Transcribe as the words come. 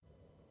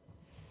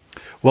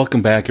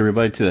Welcome back,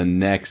 everybody, to the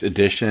next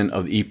edition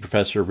of the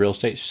E-Professor of Real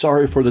Estate.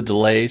 Sorry for the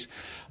delays.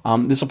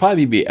 This will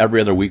probably be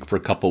every other week for a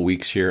couple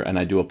weeks here, and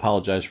I do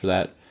apologize for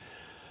that.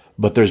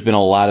 But there's been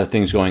a lot of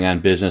things going on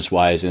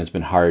business-wise, and it's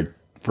been hard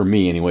for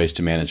me, anyways,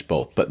 to manage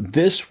both. But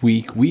this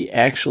week, we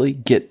actually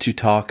get to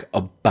talk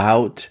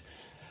about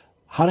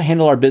how to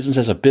handle our business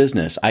as a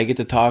business. I get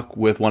to talk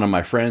with one of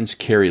my friends,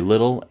 Carrie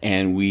Little,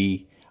 and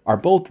we are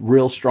both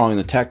real strong in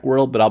the tech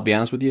world, but I'll be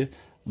honest with you,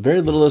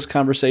 very little of this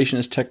conversation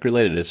is tech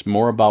related. It's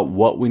more about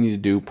what we need to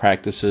do,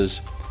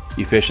 practices,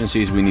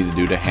 efficiencies we need to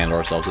do to handle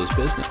ourselves as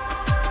business.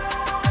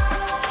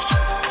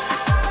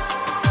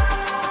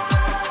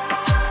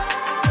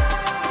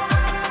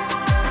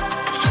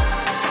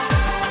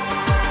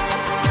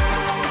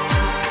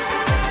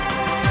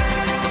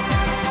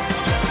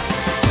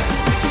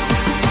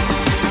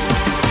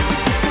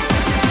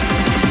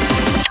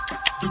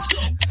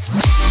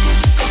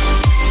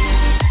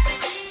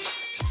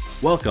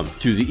 Welcome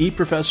to the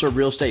E-Professor of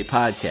Real Estate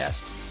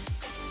podcast.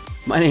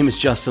 My name is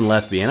Justin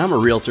Lethby, and I'm a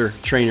realtor,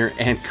 trainer,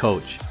 and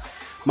coach.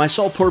 My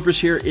sole purpose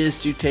here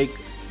is to take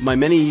my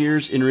many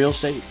years in real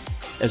estate,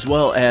 as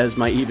well as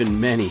my even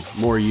many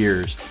more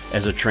years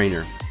as a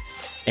trainer,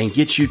 and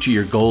get you to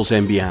your goals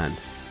and beyond.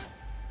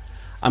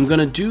 I'm going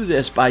to do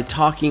this by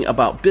talking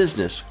about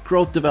business,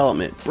 growth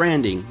development,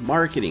 branding,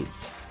 marketing,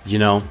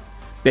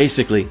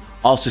 basically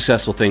all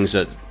successful things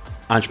that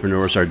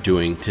entrepreneurs are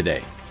doing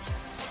today.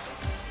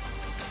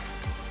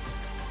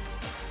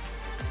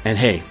 And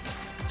hey,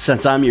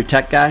 since I'm your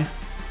tech guy,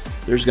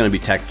 there's going to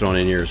be tech thrown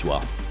in here as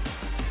well.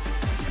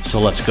 So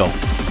let's go.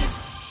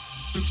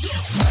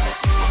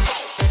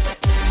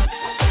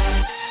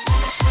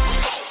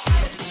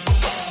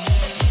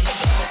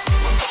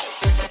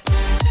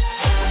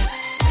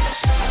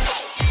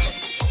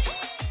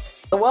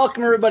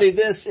 Welcome, everybody.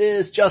 This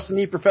is Justin,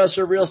 the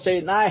Professor of Real Estate,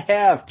 and I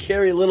have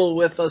Carrie Little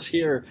with us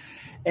here.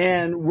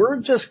 And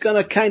we're just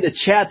going to kind of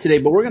chat today,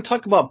 but we're going to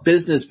talk about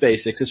business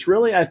basics. It's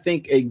really, I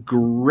think, a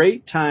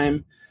great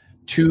time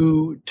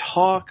to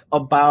talk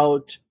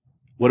about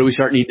what do we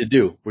start need to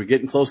do. We're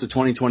getting close to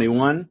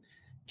 2021.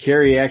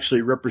 Carrie actually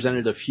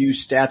represented a few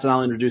stats, and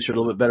I'll introduce her a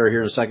little bit better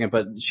here in a second,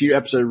 but she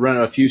actually ran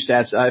a few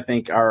stats that I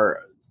think are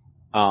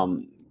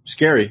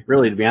scary,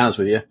 really, to be honest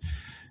with you,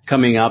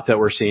 coming up that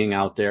we're seeing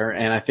out there.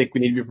 And I think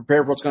we need to be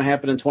prepared for what's going to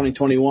happen in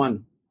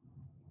 2021.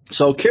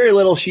 So Carrie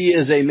Little, she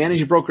is a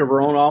managing broker of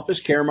her own office,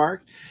 Caremark.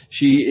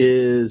 She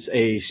is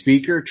a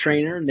speaker,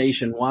 trainer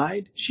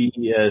nationwide. She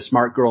is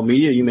Smart Girl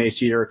Media. You may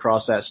see her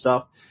across that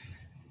stuff.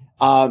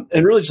 And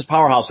really just a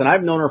powerhouse. And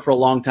I've known her for a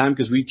long time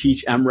because we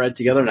teach MRED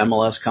together, an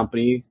MLS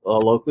company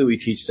locally. We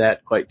teach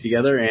that quite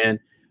together. And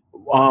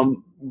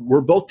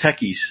we're both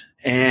techies.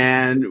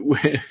 And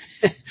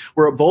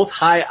we're both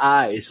high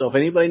I. So if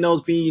anybody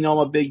knows me, I'm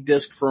a big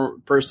disc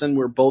person.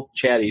 We're both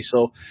chatty.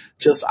 So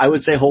I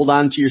would say hold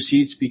on to your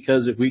seats,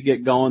 because if we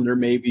get going, there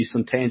may be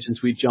some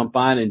tangents we jump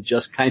on, and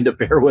just kind of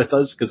bear with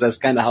us, because that's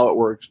kind of how it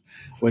works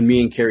when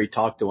me and Carrie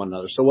talk to one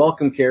another. So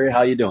welcome, Carrie.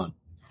 How you doing?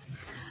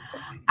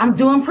 I'm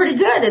doing pretty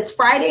good. It's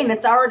Friday and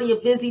it's already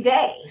a busy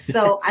day.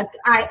 So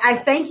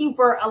I thank you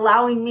for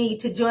allowing me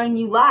to join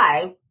you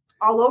live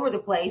all over the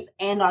place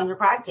and on your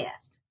podcast.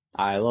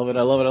 I love it.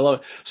 I love it. I love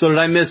it. So did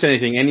I miss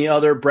anything? Any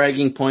other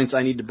bragging points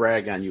I need to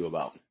brag on you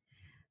about?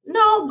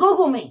 No,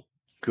 Google me.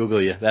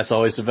 Google you. That's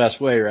always the best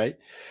way, right?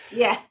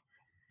 Yeah.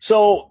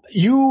 So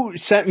you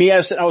sent me, I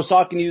was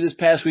talking to you this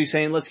past week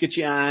saying, let's get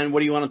you on. What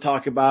do you want to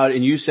talk about?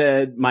 And you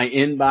said, my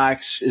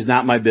inbox is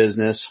not my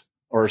business,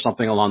 or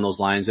something along those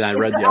lines. And I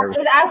read the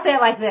article. I'll say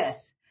it like this.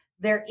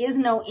 There is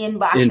no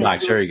inbox.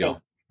 Inbox, there you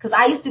go. Because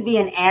I used to be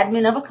an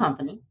admin of a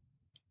company,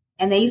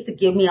 and they used to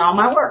give me all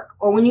my work.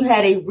 Or when you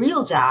had a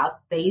real job,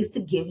 they used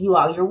to give you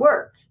all your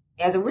work.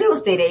 As a real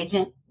estate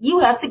agent, you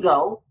have to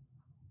go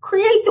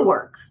create the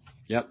work.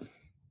 Yep.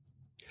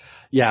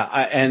 Yeah,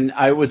 and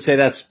I would say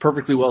that's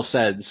perfectly well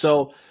said.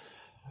 So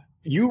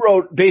you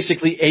wrote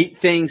basically 8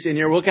 things in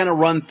here. We'll kind of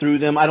run through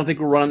them. I don't think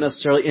we'll run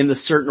necessarily in the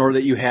certain order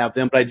that you have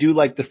them, but I do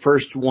like the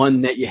first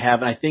one that you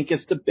have, and I think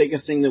it's the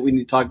biggest thing that we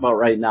need to talk about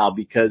right now,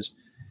 because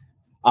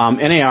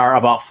NAR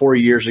about 4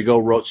 years ago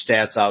wrote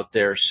stats out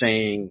there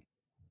saying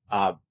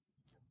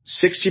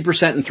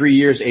 60% in 3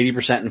 years,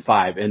 80% in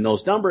 5. And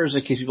those numbers,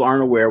 in case people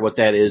aren't aware what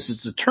that is,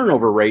 it's the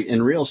turnover rate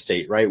in real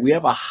estate, right? We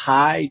have a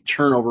high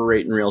turnover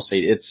rate in real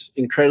estate. It's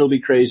incredibly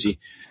crazy.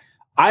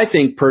 I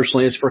think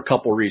personally it's for a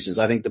couple reasons.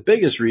 I think the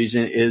biggest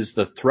reason is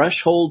the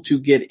threshold to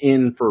get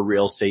in for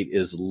real estate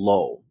is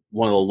low,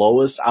 one of the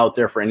lowest out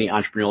there for any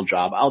entrepreneurial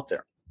job out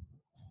there.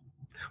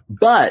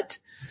 But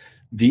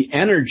the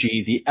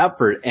energy, the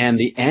effort, and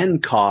the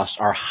end costs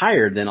are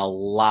higher than a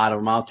lot of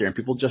them out there, and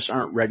people just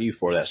aren't ready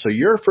for that. So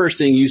your first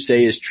thing you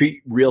say is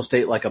treat real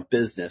estate like a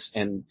business.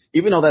 And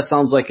even though that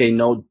sounds like a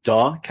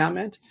no-duh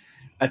comment,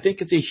 I think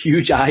it's a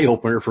huge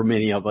eye-opener for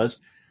many of us.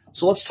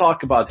 So let's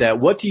talk about that.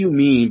 What do you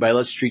mean by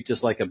let's treat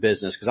this like a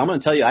business? Because I'm going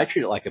to tell you, I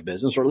treat it like a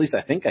business, or at least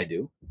I think I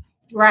do.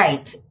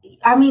 Right.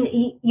 I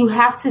mean, you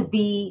have to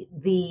be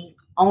the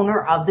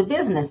owner of the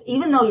business.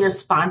 Even though you're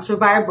sponsored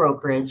by a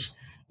brokerage,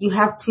 you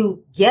have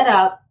to get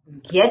up,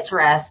 get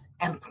dressed,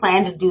 and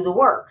plan to do the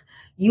work.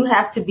 You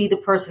have to be the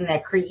person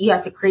that you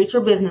have to create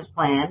your business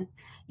plan.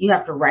 You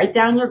have to write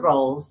down your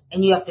goals,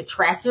 and you have to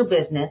track your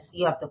business.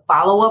 You have to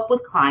follow up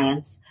with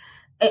clients.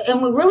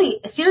 And we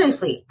really,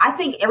 seriously, I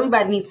think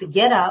everybody needs to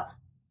get up,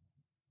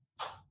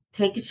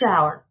 take a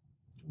shower,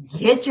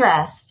 get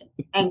dressed,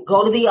 and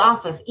go to the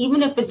office,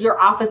 even if your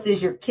office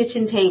is your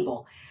kitchen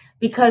table.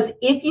 Because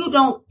if you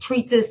don't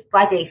treat this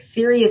like a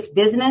serious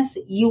business,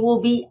 you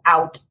will be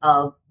out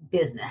of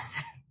business.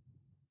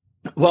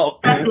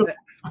 Well,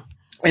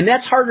 and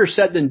that's harder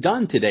said than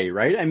done today,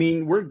 right? I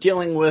mean, we're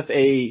dealing with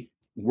a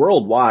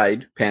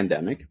worldwide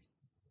pandemic,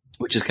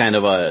 which is kind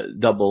of a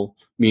double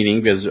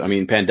meaning because, I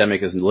mean,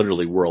 pandemic is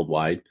literally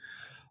worldwide.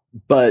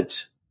 But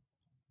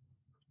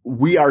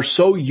we are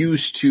so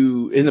used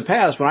to, in the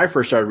past, when I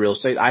first started real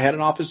estate, I had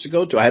an office to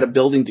go to. I had a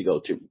building to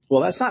go to.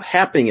 Well, that's not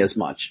happening as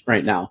much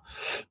right now.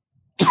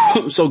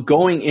 So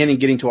going in and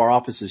getting to our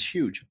office is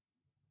huge.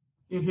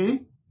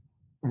 Mm-hmm.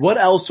 What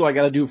else do I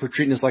got to do for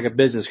treating this like a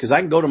business? Because I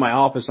can go to my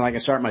office and I can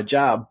start my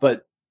job,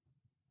 but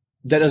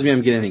that doesn't mean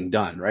I'm getting anything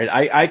done,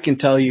 right? I can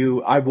tell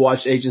you I've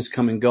watched agents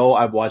come and go.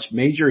 I've watched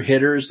major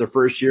hitters the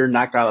first year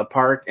knock out of the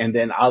park and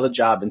then out of the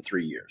job in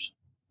 3 years.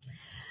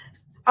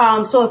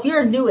 So if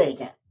you're a new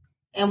agent,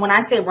 and when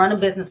I say run a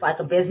business like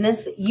a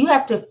business, you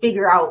have to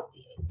figure out,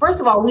 first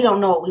of all, we don't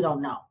know what we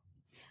don't know.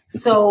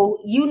 So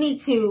you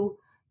need to,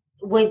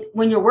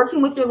 when you're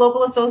working with your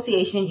local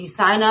association, you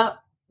sign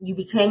up, you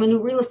became a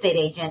new real estate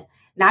agent.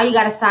 Now you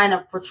got to sign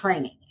up for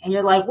training. And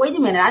you're like, wait a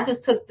minute, I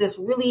just took this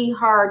really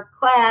hard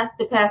class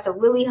to pass a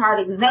really hard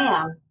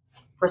exam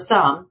for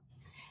some.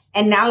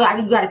 And now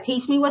you got to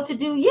teach me what to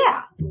do.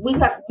 Yeah,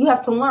 you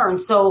have to learn.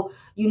 So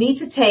you need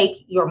to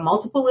take your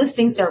multiple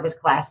listing service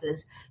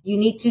classes. You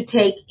need to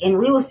take in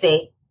real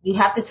estate. You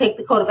have to take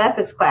the code of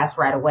ethics class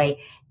right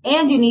away.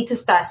 And you need to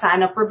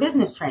sign up for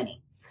business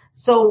training.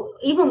 So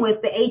even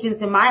with the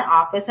agents in my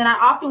office, and I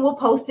often will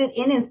post it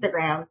in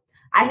Instagram,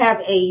 I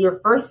have your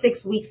first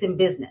 6 weeks in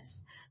business.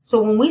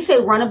 So when we say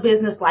run a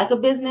business like a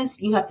business,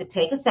 you have to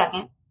take a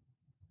second.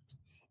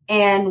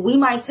 And we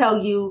might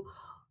tell you,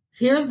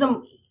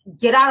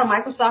 get out a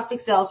Microsoft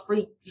Excel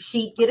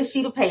sheet, get a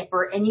sheet of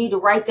paper, and you need to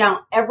write down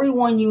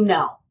everyone you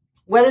know,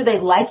 whether they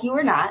like you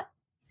or not.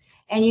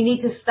 And you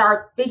need to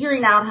start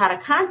figuring out how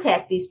to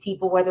contact these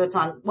people, whether it's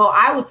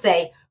I would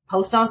say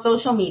post on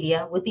social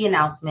media with the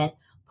announcement,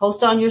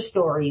 post on your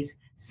stories,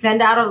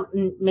 send out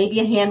maybe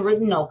a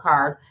handwritten note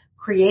card,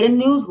 create a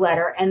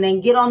newsletter, and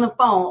then get on the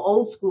phone,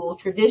 old school,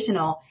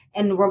 traditional,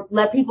 and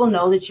let people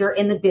know that you're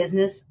in the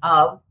business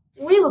of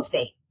real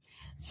estate.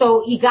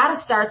 So you got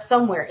to start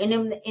somewhere.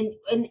 And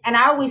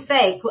I always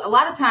say, a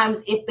lot of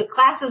times, if the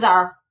classes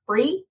are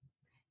free,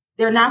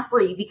 they're not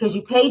free because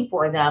you paid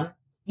for them.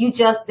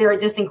 They're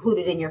just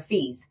included in your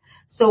fees.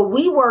 So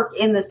we work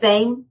in the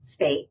same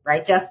state,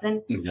 right,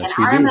 Justin? Yes,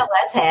 and our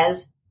MLS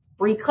has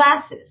free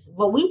classes,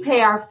 but we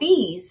pay our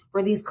fees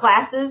for these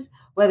classes,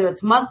 whether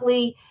it's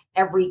monthly,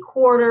 every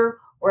quarter,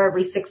 or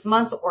every 6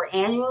 months, or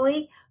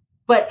annually.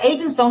 But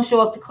agents don't show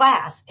up to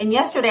class. And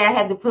yesterday I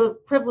had the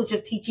privilege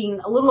of teaching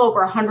a little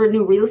over 100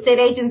 new real estate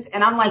agents.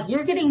 And I'm like,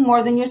 you're getting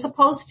more than you're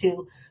supposed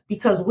to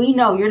because we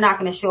know you're not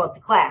going to show up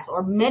to class.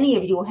 Or many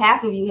of you,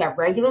 half of you have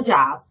regular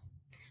jobs.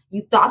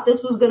 You thought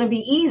this was going to be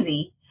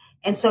easy.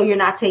 And so you're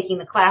not taking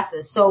the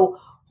classes. So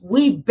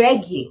we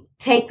beg you,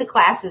 take the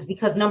classes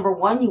because number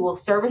one, you will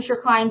service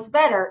your clients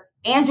better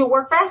and you'll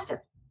work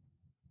faster.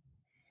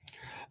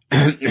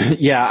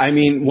 Yeah, I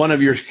mean, one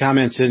of your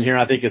comments in here,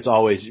 I think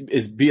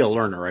is be a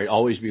learner, right?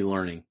 Always be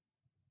learning.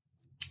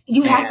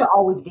 You have to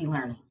always be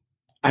learning.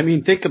 I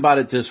mean, think about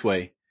it this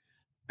way.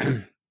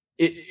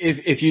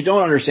 If you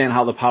don't understand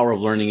how the power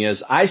of learning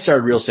is, I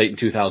started real estate in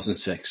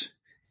 2006.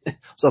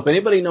 So if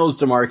anybody knows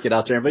the market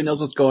out there, everybody knows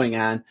what's going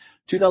on,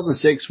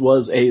 2006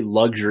 was a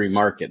luxury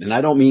market. And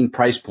I don't mean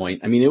price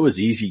point. I mean, it was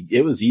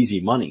easy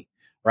money,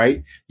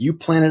 right? You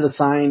planted a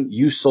sign,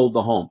 you sold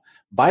the home.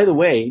 By the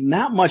way,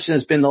 not much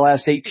has been the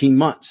last 18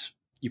 months.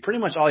 You pretty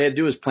much all you had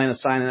to do is plant a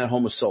sign and that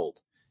home was sold.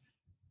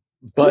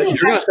 But you're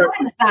going to start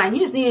the sign.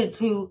 You just needed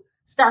to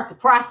start the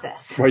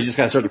process. Right, you just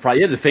got to start the process.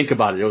 You had to think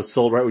about it. It was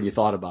sold right when you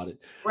thought about it.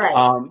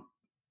 Right.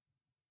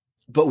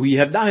 But we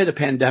have now hit a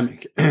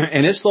pandemic,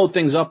 and it slowed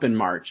things up in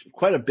March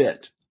quite a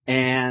bit.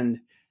 And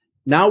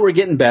now we're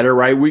getting better,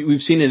 right?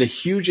 We've seen a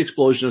huge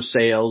explosion of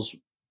sales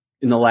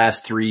in the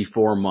last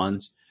 3-4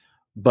 months.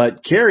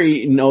 But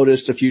Carrie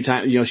noticed a few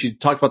times, she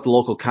talked about the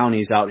local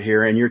counties out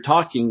here, and you're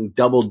talking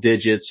double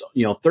digits,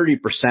 30%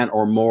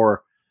 or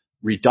more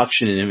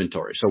reduction in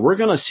inventory. So we're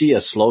going to see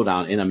a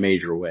slowdown in a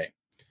major way.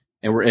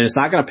 And it's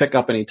not going to pick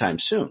up anytime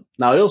soon.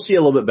 Now it'll see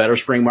a little bit better.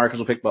 Spring markets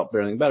will pick up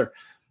everything better.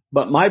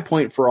 But my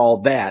point for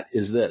all that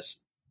is this.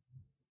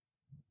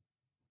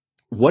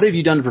 What have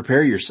you done to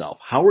prepare yourself?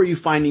 How are you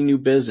finding new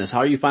business? How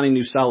are you finding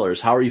new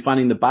sellers? How are you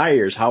finding the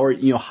buyers? How are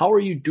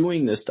you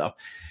doing this stuff?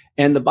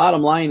 And the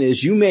bottom line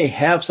is you may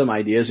have some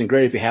ideas, and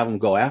great if you have them,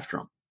 go after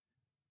them.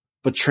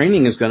 But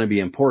training is going to be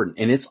important,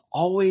 and it's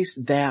always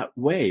that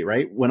way,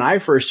 right? When I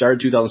first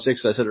started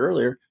 2006, as I said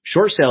earlier,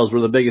 short sales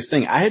were the biggest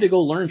thing. I had to go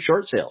learn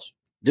short sales.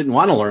 Didn't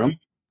want to learn them.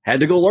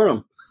 Had to go learn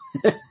them.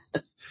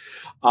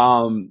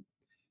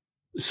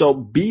 So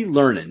be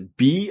learning,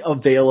 be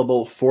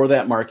available for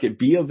that market,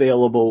 be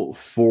available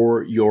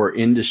for your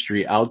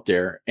industry out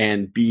there,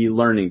 and be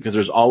learning, because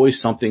there's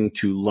always something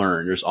to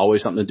learn. There's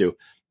always something to do.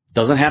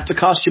 Doesn't have to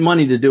cost you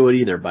money to do it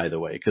either, by the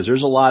way, because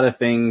there's a lot of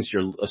things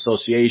your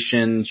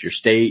associations, your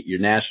state, your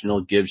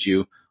national gives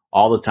you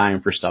all the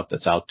time for stuff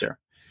that's out there.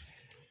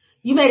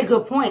 You made a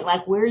good point.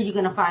 Like, where are you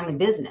going to find the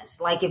business?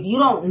 Like, if you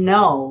don't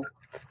know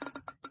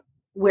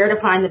where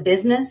to find the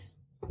business,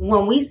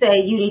 when we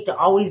say you need to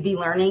always be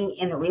learning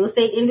in the real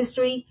estate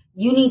industry,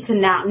 you need to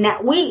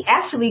now we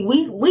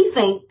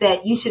think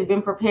that you should have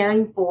been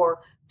preparing for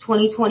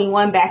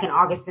 2021 back in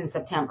August and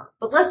September.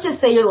 But let's just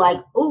say you're like,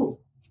 ooh,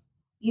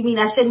 you mean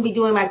I shouldn't be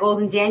doing my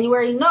goals in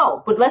January?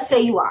 No, but let's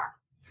say you are,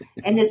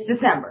 and it's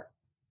December,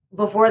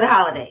 before the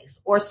holidays,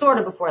 or sort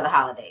of before the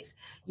holidays.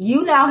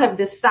 You now have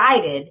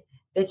decided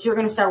that you're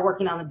going to start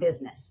working on the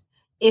business.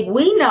 If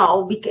we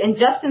know, and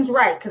Justin's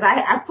right, because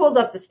I pulled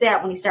up the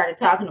stat when he started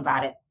talking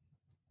about it.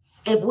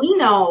 If we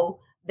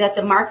know that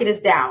the market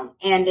is down,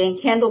 and in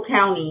Kendall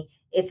County,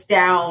 it's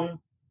down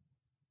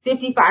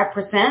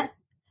 55%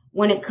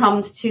 when it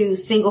comes to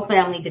single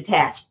family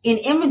detached in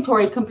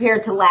inventory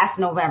compared to last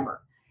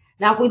November.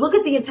 Now, if we look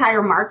at the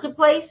entire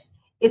marketplace,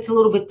 it's a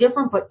little bit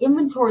different, but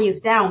inventory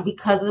is down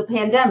because of the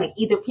pandemic.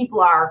 Either people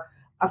are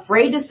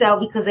afraid to sell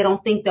because they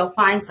don't think they'll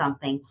find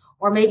something,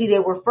 or maybe they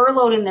were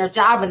furloughed in their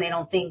job and they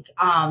don't think,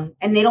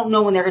 and they don't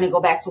know when they're going to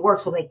go back to work,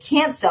 so they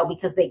can't sell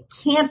because they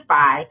can't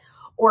buy,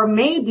 or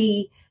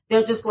maybe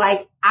they're just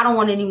like, I don't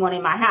want anyone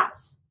in my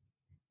house.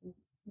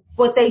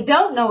 What they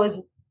don't know is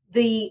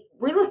the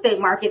real estate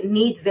market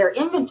needs their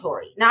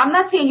inventory. Now, I'm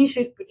not saying you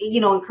should,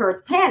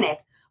 encourage panic,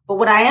 but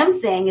what I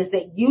am saying is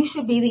that you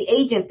should be the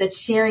agent that's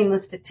sharing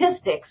the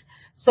statistics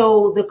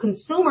so the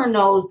consumer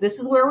knows this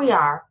is where we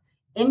are.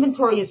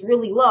 Inventory is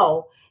really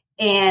low.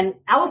 And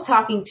I was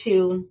talking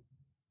to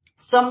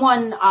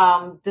someone,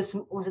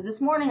 was it this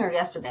morning or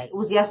yesterday? It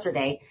was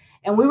yesterday.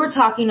 And we were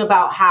talking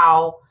about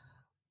how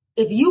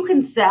if you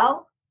can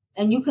sell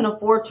and you can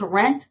afford to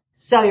rent,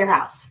 sell your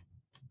house.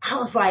 I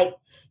was like,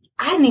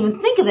 I didn't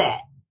even think of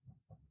that.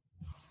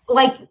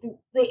 Like,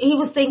 he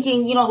was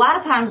thinking, a lot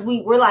of times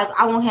we're like,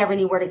 I won't have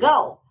anywhere to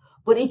go.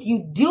 But if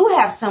you do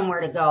have somewhere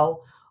to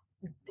go,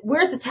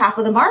 we're at the top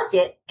of the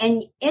market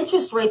and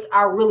interest rates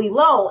are really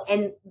low.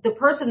 And the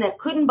person that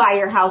couldn't buy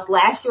your house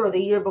last year or the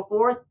year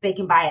before, they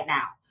can buy it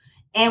now.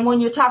 And when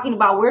you're talking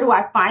about where do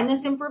I find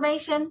this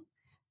information?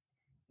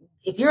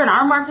 If you're in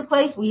our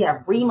marketplace, we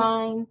have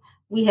Remine,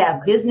 we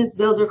have business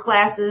builder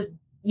classes.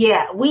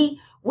 Yeah,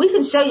 we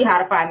can show you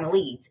how to find the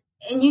leads.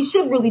 And you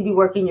should really be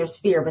working your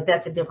sphere, but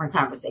that's a different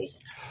conversation.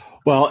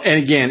 Well,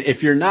 and again,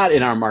 if you're not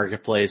in our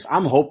marketplace,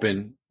 I'm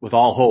hoping with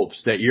all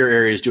hopes that your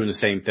area is doing the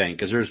same thing,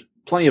 because there's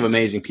plenty of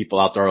amazing people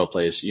out there all over the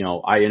place.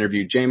 I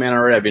interviewed J-Man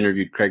already. I've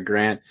interviewed Craig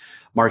Grant.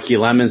 Marquis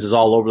Lemons is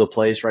all over the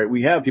place, right?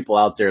 We have people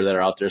out there that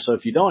are out there. So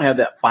if you don't have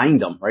that, find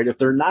them, right? If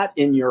they're not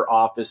in your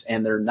office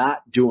and they're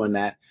not doing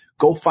that,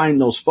 go find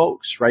those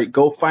folks, right?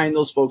 Go find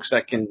those folks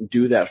that can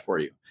do that for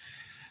you.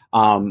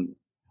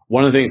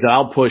 One of the things that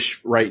I'll push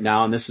right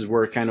now, and this is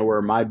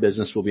where my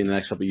business will be in the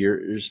next couple of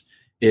years,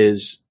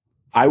 is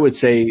I would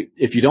say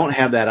if you don't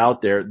have that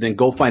out there, then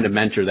go find a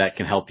mentor that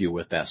can help you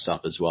with that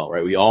stuff as well,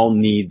 right? We all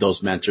need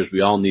those mentors. We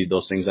all need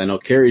those things. I know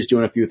Carrie's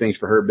doing a few things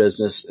for her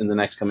business in the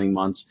next coming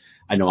months.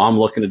 I know I'm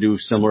looking to do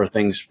similar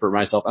things for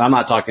myself. And I'm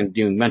not talking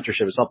doing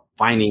mentorship. It's about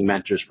finding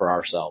mentors for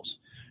ourselves,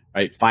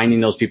 right? Finding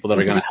those people that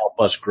are going to help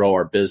us grow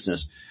our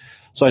business.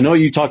 So I know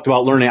you talked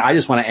about learning. I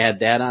just want to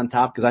add that on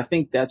top because I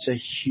think that's a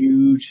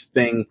huge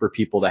thing for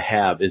people to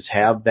have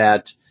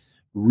that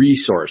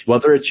resource,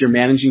 whether it's your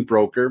managing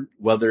broker,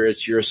 whether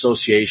it's your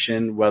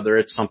association, whether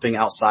it's something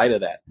outside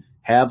of that.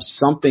 Have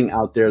something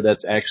out there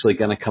that's actually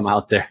going to come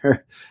out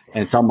there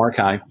and tell Mark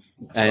hi.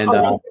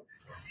 And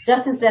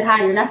Justin said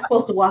hi. You're not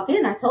supposed to walk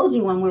in. I told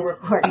you when we were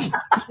recording.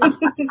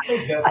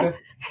 Hey, Justin.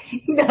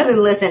 He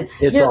doesn't listen.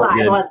 It's You're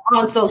all live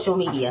on social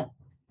media.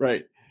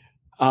 Right.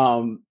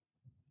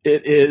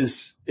 It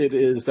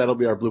is, that'll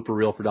be our blooper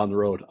reel for down the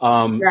road.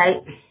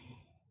 Right.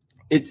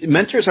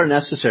 Mentors are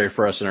necessary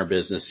for us in our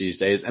business these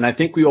days. And I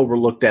think we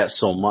overlook that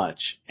so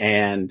much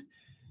and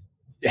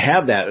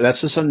have that. That's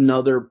just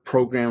another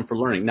program for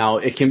learning. Now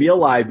it can be a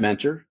live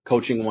mentor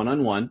coaching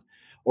one-on-one,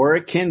 or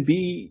it can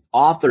be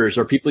authors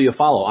or people you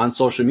follow on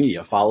social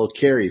media. Follow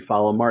Carrie,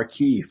 follow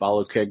Marquis,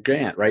 follow Craig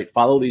Grant, right?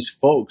 Follow these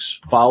folks,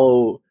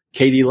 follow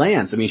Katie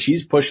Lance. I mean,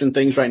 she's pushing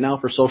things right now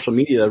for social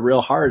media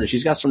real hard, and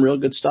she's got some real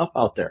good stuff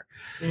out there.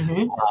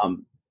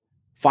 Mm-hmm.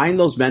 Find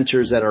those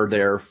mentors that are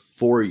there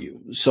for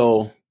you.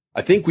 So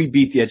I think we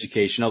beat the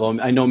education,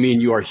 although I know me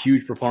and you are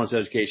huge proponents of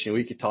education.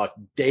 We could talk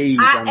days.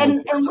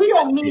 And we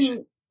don't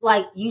mean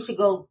like you should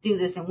go do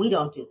this and we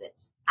don't do this.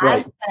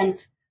 Right. I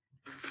spent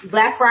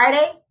Black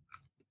Friday,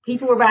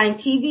 people were buying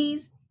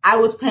TVs. I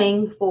was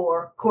paying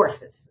for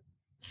courses.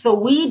 So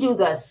we do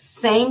the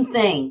same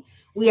thing.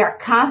 We are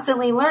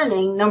constantly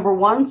learning, number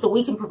one, so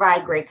we can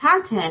provide great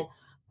content,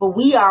 but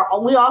we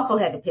also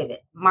had to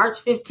pivot. March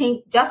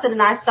 15th, Justin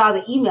and I saw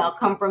the email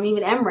come from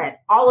even MRED.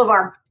 All of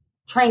our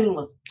training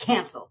was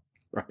canceled.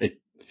 Right.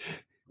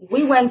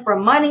 We went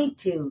from money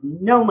to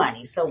no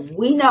money. So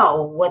we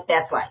know what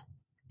that's like.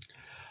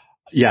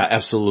 Yeah,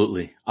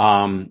 absolutely.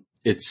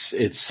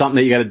 It's something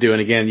that you got to do.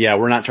 And again, yeah,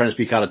 we're not trying to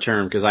speak out of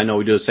term because I know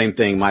we do the same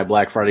thing. My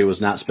Black Friday was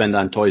not spent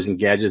on toys and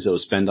gadgets. It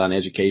was spent on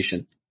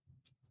education.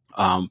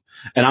 And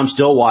I'm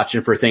still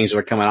watching for things that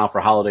are coming out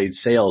for holiday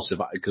sales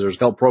because there's a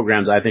couple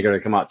programs I think are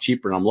going to come out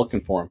cheaper and I'm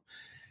looking for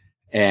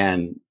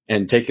them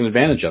and taking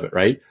advantage of it.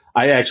 Right.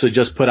 I actually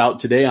just put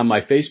out today on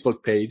my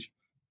Facebook page,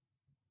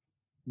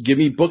 give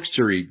me books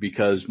to read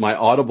because my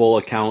Audible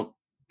account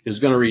is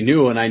going to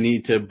renew and I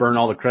need to burn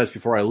all the credits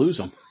before I lose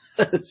them.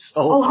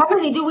 So, how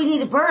many do we need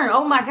to burn?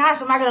 Oh my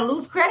gosh, am I going to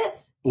lose credits?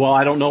 Well,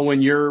 I don't know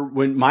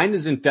when mine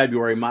is in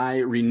February, my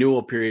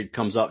renewal period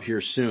comes up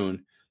here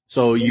soon.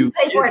 So you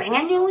pay for it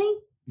annually?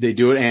 They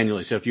do it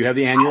annually. So if you have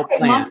the annual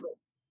plan, monthly.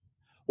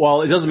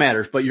 Well, it doesn't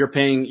matter, but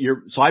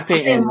so I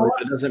pay annually,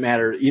 but it doesn't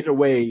matter. Either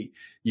way,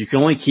 you can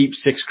only keep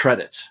 6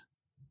 credits.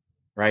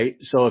 Right?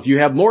 So if you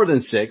have more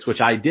than 6, which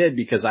I did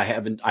because I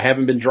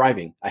haven't been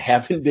driving. I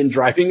haven't been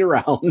driving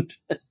around.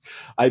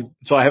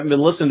 So I haven't been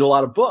listening to a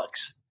lot of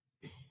books.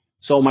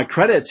 So my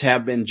credits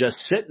have been just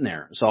sitting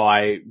there. So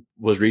I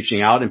was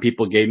reaching out and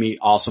people gave me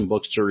awesome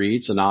books to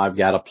read. So now I've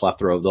got a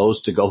plethora of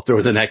those to go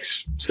through the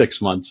next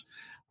 6 months,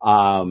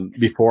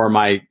 before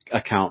my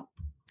account,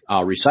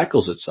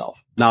 recycles itself.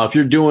 Now, if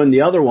you're doing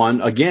the other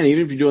one, again,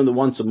 even if you're doing the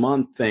once a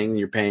month thing, and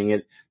you're paying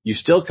it, you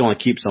still can only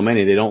keep so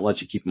many. They don't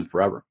let you keep them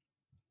forever.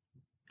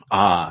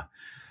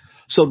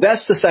 So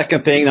that's the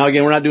second thing. Now,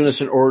 again, we're not doing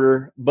this in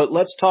order, but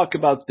let's talk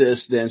about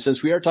this then.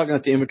 Since we are talking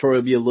that the inventory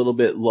will be a little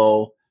bit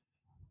low,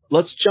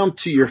 let's jump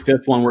to your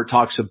 5th one where it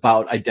talks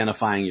about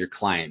identifying your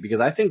client,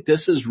 because I think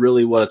this is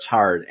really what it's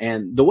hard.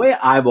 And the way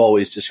I've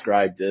always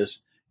described this,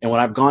 and when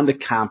I've gone to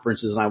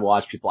conferences and I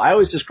watch people, I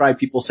always describe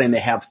people saying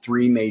they have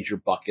 3 major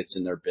buckets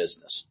in their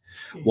business.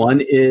 Mm-hmm.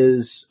 One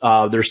is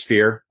their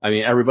sphere. I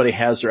mean, everybody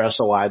has their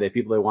SOI, they have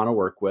people they want to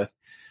work with.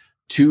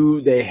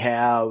 2, they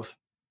have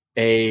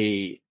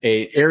a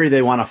area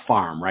they want to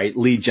farm, right?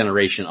 Lead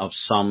generation of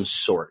some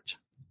sort.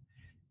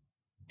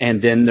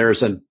 And then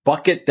there's a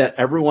bucket that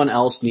everyone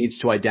else needs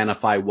to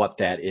identify what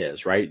that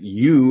is, right?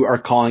 You are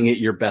calling it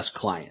your best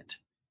client.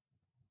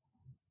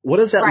 What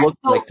does that look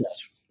like to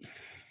us?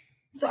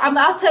 So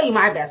I'll tell you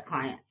my best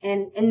client.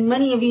 And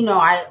many of you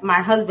know,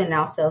 my husband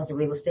now sells the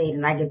real estate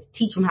and I get to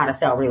teach him how to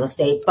sell real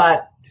estate.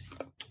 But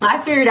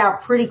I figured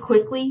out pretty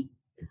quickly,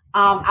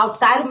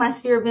 outside of my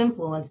sphere of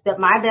influence, that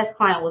my best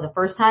client was a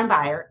first time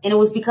buyer. And it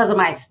was because of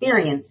my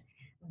experience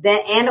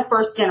and a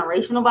first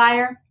generational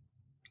buyer.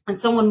 And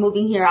someone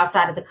moving here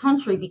outside of the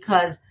country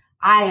because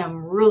I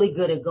am really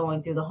good at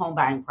going through the home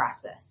buying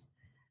process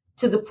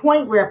to the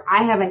point where if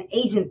I have an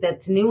agent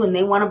that's new and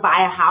they want to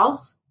buy a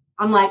house,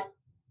 I'm like,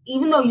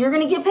 even though you're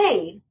going to get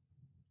paid,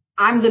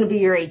 I'm going to be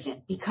your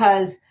agent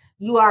because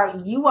you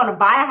want to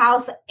buy a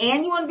house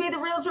and you want to be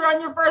the realtor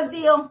on your first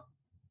deal.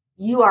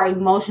 You are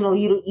emotional.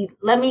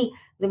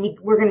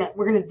 We're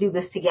going to do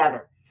this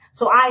together.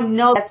 So I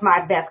know that's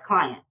my best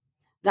client.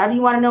 Now, do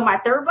you want to know my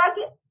 3rd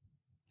bucket?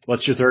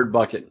 What's your 3rd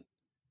bucket?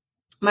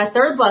 My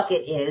 3rd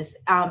bucket is,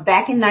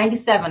 back in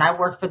 97, I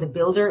worked for the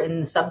builder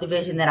in the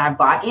subdivision that I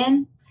bought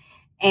in.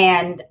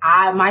 And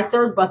my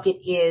 3rd bucket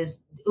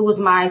it was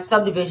my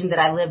subdivision that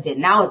I lived in.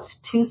 Now it's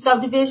 2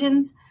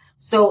 subdivisions.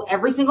 So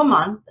every single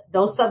month,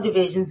 those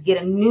subdivisions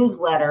get a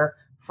newsletter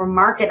from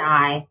Mark and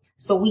I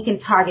so we can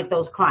target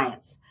those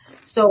clients.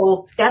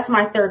 So that's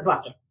my 3rd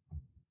bucket.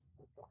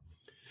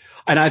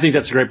 And I think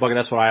that's a great bucket.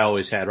 That's what I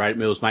always had, right?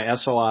 It was my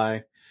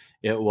SOI.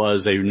 It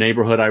was a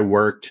neighborhood I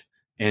worked.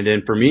 And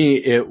then for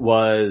me, it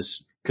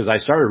was, because I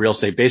started real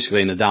estate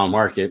basically in the down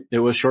market, it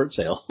was short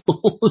sales,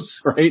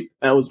 right?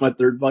 That was my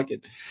 3rd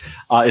bucket.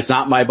 It's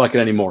not my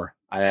bucket anymore.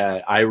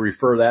 I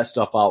refer that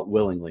stuff out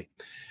willingly.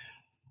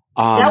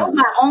 That was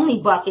my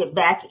only bucket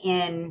back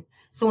in,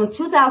 so when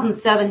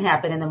 2007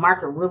 happened and the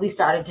market really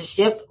started to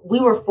shift, we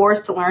were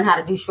forced to learn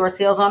how to do short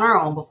sales on our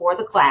own before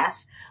the class.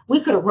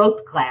 We could have wrote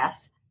the class.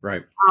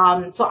 Right.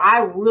 So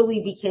I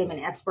really became an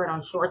expert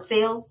on short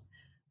sales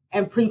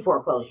and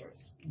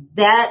pre-foreclosures.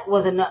 That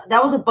was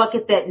a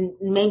bucket that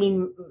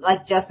maybe,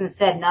 like Justin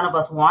said, none of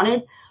us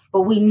wanted,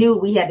 but we knew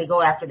we had to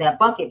go after that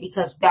bucket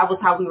because that was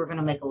how we were going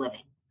to make a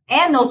living.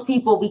 And those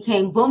people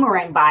became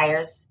boomerang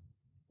buyers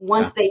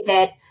once they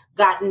had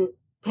gotten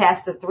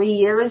past the 3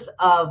 years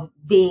of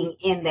being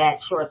in that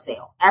short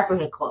sale after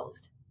it had closed.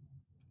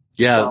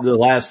 Yeah, so the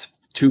last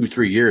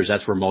 2-3 years,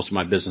 that's where most of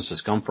my business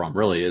has come from,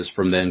 really, is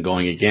from then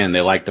going again.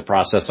 They liked the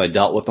process I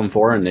dealt with them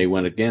for, and they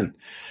went again.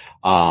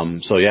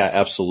 So yeah,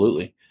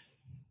 absolutely.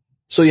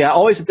 So yeah,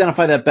 always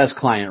identify that best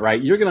client,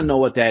 right? You're going to know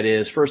what that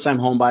is. First time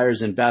home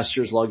buyers,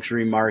 investors,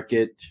 luxury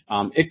market.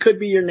 It could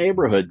be your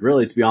neighborhood,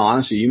 really, to be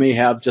honest. You may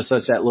have just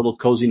such that little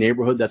cozy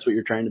neighborhood. That's what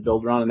you're trying to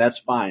build around, and that's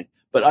fine.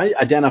 But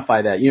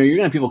identify that. You're going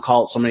to have people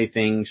call it so many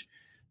things.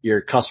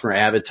 Your customer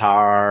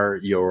avatar,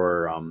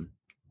 your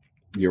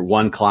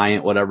one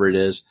client, whatever it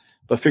is,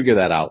 but figure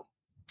that out.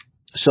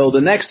 So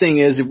the next thing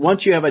is,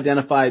 once you have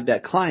identified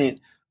that client,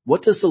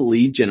 what does the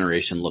lead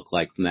generation look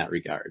like from that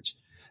regards?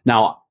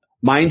 Now,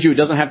 Mind you, it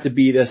doesn't have to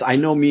be this. I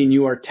know me and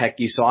you are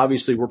techie, so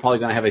obviously we're probably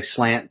going to have a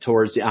slant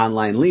towards the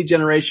online lead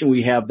generation.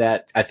 We have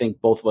that, I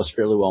think, both of us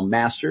fairly well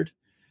mastered.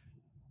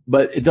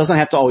 But it doesn't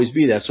have to always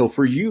be that. So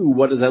for you,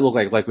 what does that look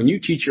like? Like when you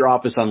teach your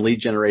office on lead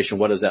generation,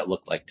 what does that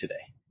look like today?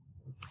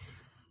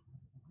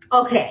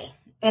 Okay.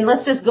 And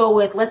let's just go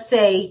with, let's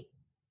say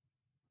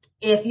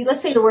you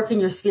work in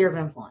your sphere of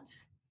influence.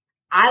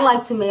 I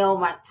like to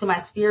mail to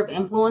my sphere of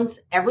influence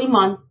every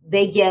month.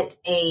 They get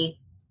a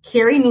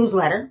Carrie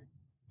newsletter,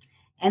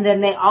 and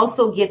then they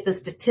also get the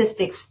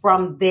statistics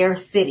from their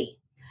city.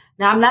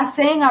 Now, I'm not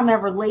saying I'm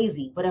ever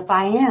lazy, but if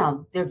I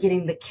am, they're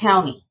getting the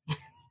county.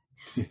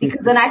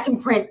 Because then I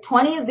can print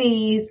 20 of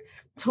these,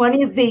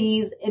 20 of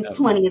these, and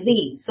 20 of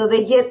these. So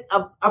they get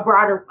a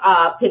broader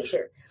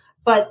picture.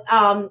 But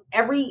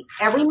every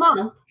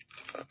month,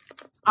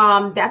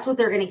 that's what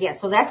they're going to get.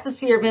 So that's the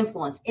sphere of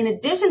influence. In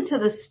addition to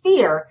the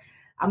sphere,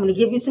 I'm going to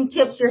give you some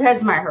tips your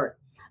heads might hurt.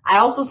 I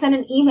also send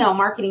an email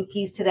marketing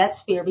piece to that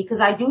sphere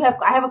because I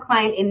have a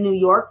client in New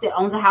York that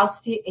owns a house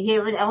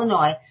here in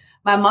Illinois.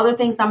 My mother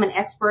thinks I'm an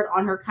expert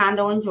on her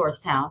condo in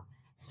Georgetown.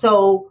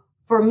 So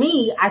for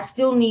me, I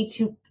still need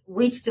to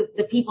reach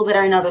the people that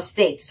are in other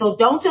states. So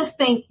don't just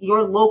think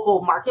your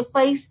local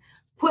marketplace.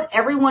 Put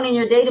everyone in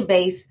your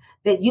database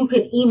that you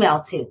can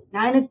email to.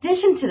 Now, in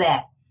addition to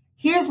that,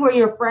 here's where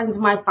your friends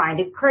might find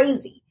it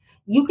crazy.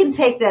 You can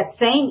take that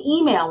same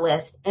email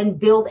list and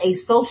build a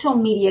social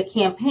media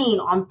campaign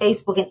on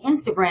Facebook and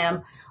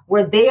Instagram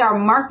where they are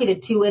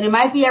marketed to, and it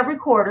might be every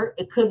quarter,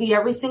 it could be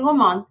every single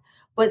month,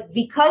 but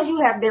because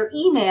you have their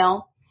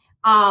email,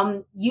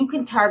 you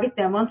can target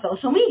them on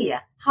social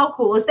media. How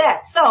cool is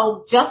that?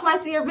 So just my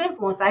sphere of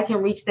influence, I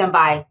can reach them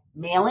by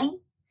mailing.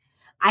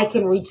 I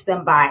can reach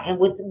them by, and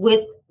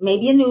with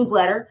maybe a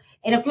newsletter.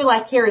 And if you're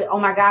like, Carrie, oh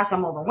my gosh,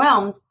 I'm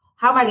overwhelmed.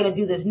 How am I going to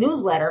do this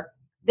newsletter?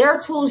 There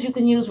are tools you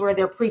can use where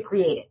they're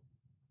pre-created.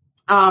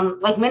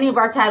 Like many of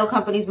our title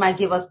companies might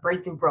give us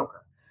Breakthrough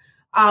Broker.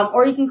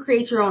 Or you can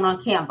create your own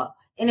on Canva.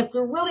 And if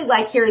you're really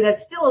like Carrie,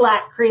 that's still a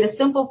lot, create a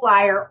simple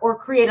flyer or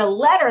create a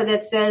letter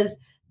that says,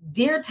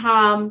 Dear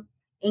Tom,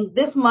 in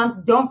this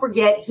month, don't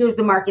forget, here's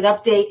the market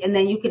update. And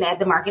then you can add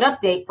the market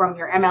update from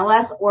your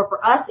MLS, or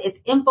for us, it's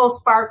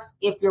InfoSparks.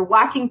 If you're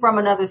watching from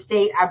another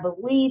state, I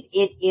believe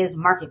it is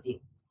MarketView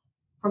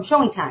from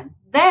Showing Time.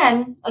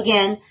 Then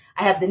again,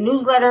 I have the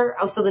newsletter.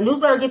 So the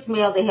newsletter gets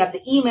mailed. They have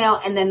the email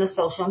and then the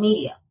social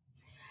media.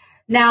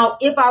 Now,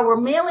 if I were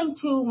mailing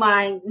to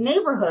my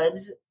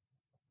neighborhoods,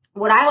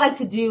 what I like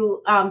to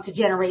do to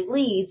generate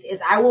leads is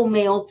I will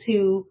mail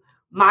to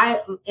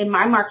in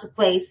my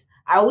marketplace.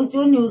 I always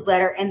do a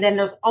newsletter, and then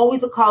there's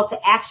always a call to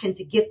action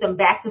to get them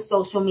back to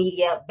social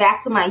media,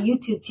 back to my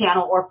YouTube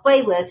channel or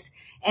playlist,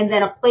 and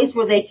then a place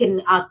where they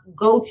can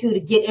go to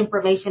get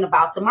information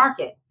about the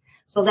market.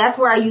 So that's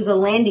where I use a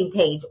landing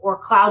page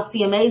or Cloud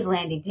CMA's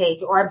landing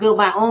page, or I build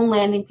my own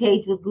landing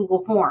page with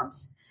Google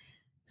Forms.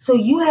 So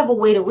you have a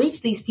way to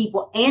reach these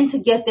people and to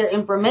get their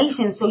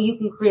information so you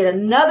can create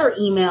another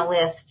email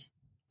list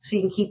so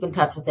you can keep in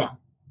touch with them.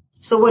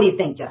 So what do you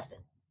think, Justin?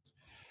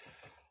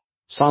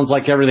 Sounds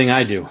like everything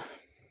I do.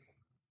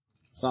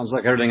 Sounds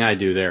like everything I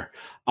do there.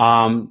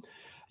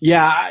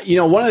 Yeah, you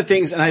know, one of the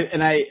things,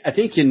 and I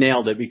think you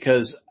nailed it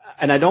because,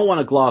 and I don't want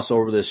to gloss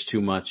over this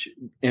too much,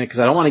 and because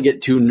I don't want to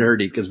get too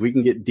nerdy because we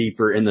can get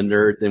deeper in the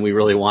nerd than we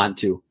really want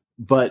to.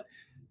 But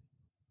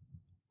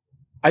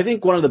I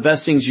think one of the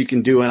best things you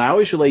can do, and I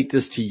always relate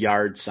this to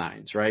yard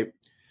signs, right?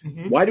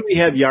 Mm-hmm. Why do we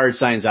have yard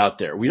signs out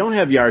there? We don't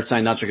have yard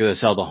signs not because they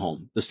sell the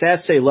home. The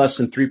stats say less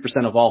than 3%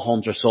 of all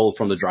homes are sold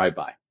from the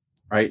drive-by,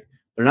 right?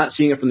 They're not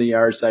seeing it from the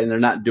yard side, and they're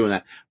not doing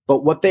that.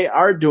 But what they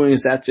are doing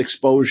is that's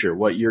exposure.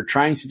 What you're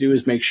trying to do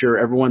is make sure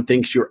everyone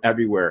thinks you're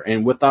everywhere.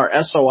 And with our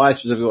SOI,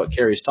 specifically what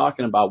Carrie's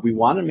talking about, we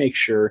want to make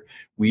sure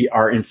we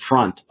are in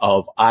front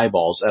of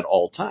eyeballs at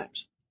all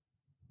times.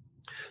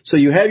 So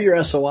you have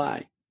your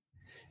SOI.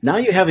 Now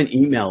you have an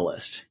email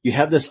list. You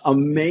have this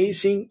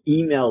amazing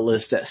email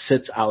list that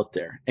sits out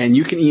there, and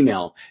you can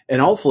email.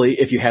 And hopefully,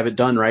 if you have it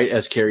done right,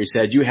 as Carrie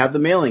said, you have the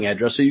mailing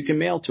address so you can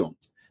mail to them.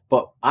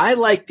 But I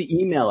like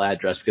the email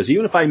address because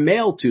even if I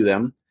mail to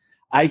them,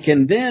 I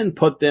can then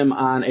put them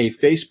on a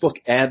Facebook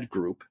ad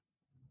group.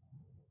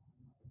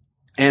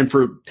 And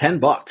for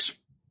 $10,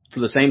 for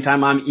the same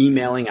time I'm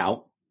emailing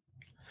out,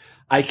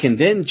 I can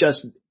then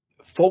just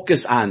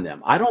focus on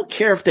them. I don't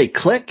care if they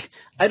click.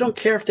 I don't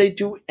care if they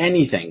do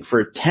anything.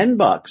 For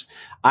 $10,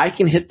 I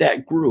can hit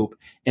that group,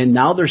 and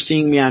now they're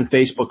seeing me on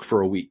Facebook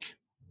for a week.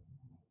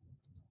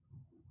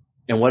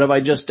 And what have I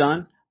just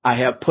done? I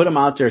have put them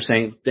out there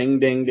saying, ding,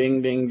 ding,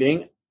 ding, ding,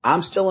 ding.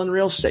 I'm still in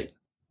real estate.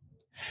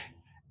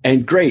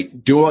 And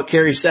great. Do what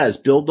Carrie says.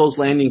 Build those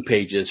landing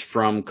pages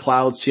from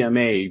Cloud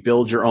CMA.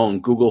 Build your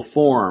own Google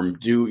Form.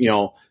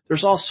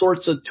 There's all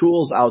sorts of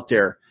tools out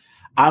there.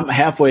 I'm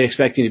halfway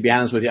expecting, to be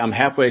honest with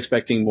you,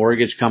 expecting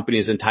mortgage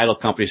companies and title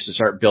companies to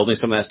start building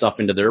some of that stuff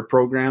into their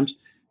programs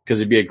because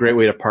it'd be a great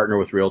way to partner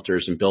with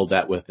realtors and build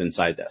that with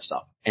inside that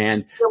stuff.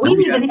 And so we've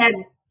even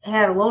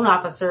had a loan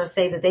officer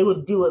say that they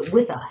would do it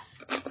with us.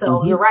 So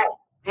mm-hmm. You're right.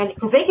 And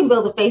because they can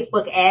build a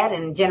Facebook ad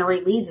and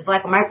generate leads. It's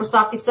like a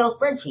Microsoft Excel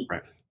spreadsheet.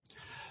 Right.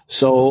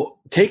 So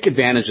take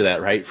advantage of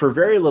that, right? For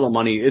very little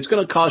money, it's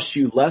going to cost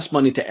you less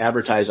money to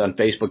advertise on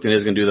Facebook than it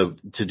is going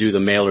to do the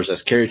mailers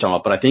as Carrie's talking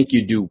about. But I think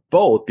you do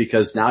both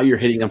because now you're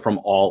hitting them from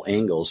all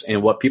angles.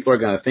 And what people are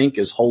going to think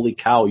is, holy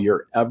cow,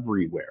 you're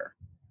everywhere.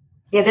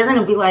 Yeah, they're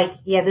going to be like,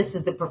 yeah, this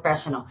is the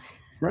professional.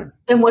 Right.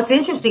 And what's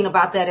interesting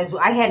about that is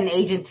I had an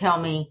agent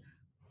tell me,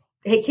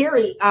 hey,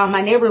 Carrie,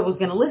 my neighbor was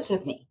going to list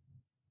with me.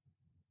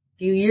 A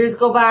few years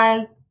go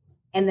by.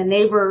 And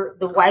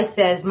the wife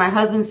says, my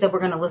husband said we're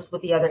going to list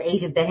with the other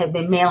agent that had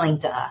been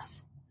mailing to us.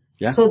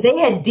 Yeah. So they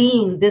had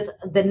deemed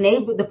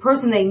the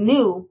person they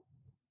knew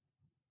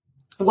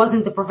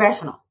wasn't the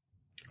professional.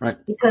 Right.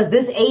 Because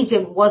this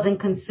agent wasn't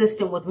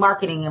consistent with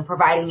marketing and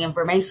providing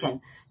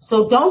information.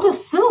 So don't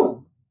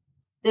assume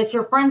that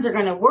your friends are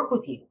going to work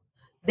with you.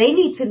 They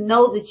need to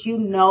know that you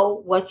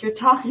know what you're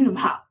talking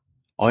about.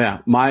 Oh yeah.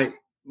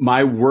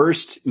 My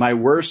worst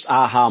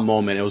aha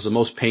moment, it was the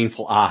most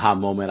painful aha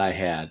moment I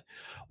had,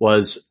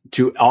 was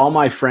to all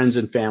my friends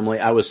and family.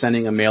 I was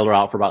sending a mailer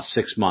out for about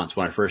 6 months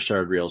when I first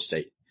started real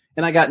estate,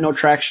 and I got no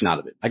traction out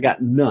of it. I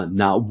got none,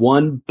 not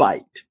one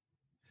bite.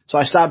 So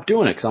I stopped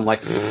doing it because I'm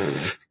like,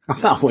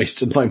 I'm not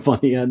wasting my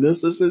money on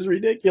this. This is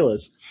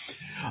ridiculous.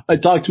 I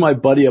talked to my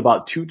buddy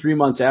about 2-3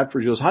 months after.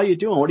 He goes, how you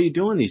doing? What are you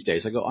doing these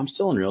days? I go, I'm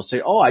still in real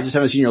estate. Oh, I just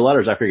haven't seen your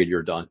letters. I figured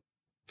you're done.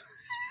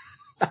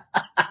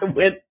 I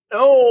went,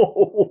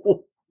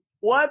 oh,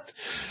 what?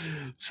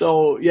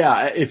 So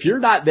yeah, if you're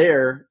not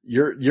there,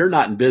 you're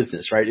not in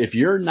business, right? If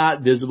you're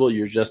not visible,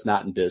 you're just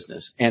not in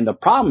business. And the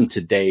problem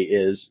today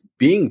is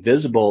being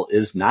visible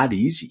is not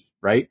easy,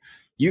 right?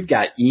 You've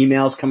got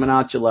emails coming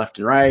out you left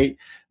and right.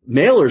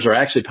 Mailers are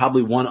actually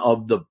probably one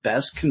of the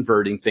best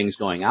converting things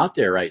going out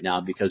there right now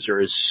because there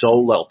is so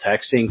little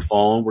texting,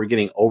 phone. We're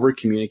getting over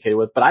communicated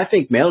with, but I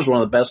think mailers are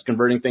one of the best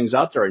converting things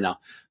out there right now.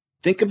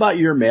 Think about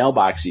your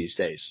mailbox these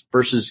days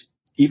versus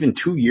even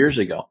 2 years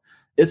ago.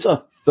 It's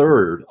a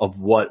third of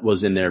what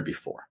was in there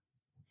before.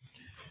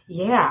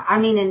 Yeah. I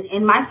mean,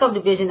 in my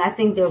subdivision, I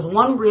think there's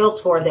one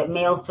realtor that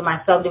mails to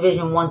my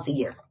subdivision once a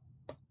year.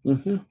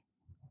 Mm-hmm.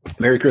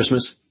 Merry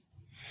Christmas.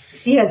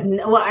 She has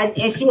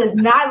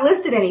not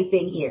listed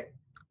anything here.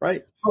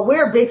 Right. But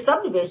we're a big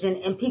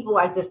subdivision and people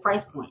like this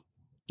price point.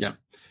 Yeah.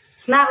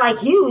 It's not like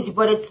huge,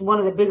 but it's one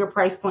of the bigger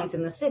price points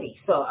in the city.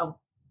 So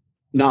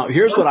now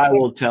here's what I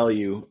will tell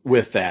you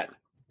with that.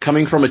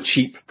 Coming from a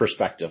cheap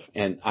perspective,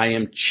 and I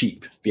am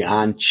cheap,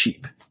 beyond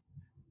cheap.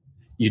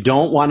 You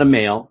don't want to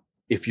mail.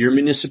 If your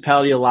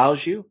municipality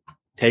allows you,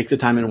 take the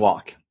time and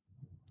walk.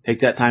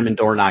 Take that time and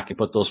door knock and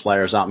put those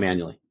flyers out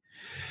manually.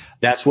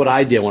 That's what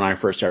I did when I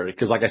first started.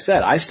 Because like I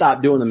said, I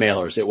stopped doing the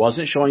mailers. It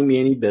wasn't showing me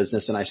any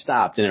business, and I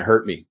stopped, and it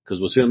hurt me.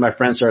 Because as soon as my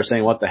friends started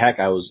saying, what the heck,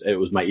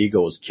 my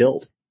ego was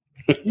killed.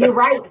 You're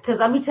right, because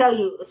let me tell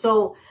you,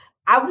 so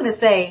I'm going to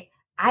say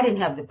I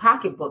didn't have the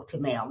pocketbook to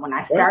mail when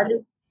I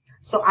started.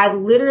 So I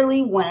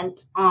literally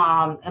went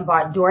and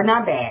bought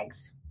doorknob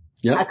bags.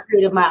 Yep. I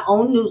created my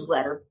own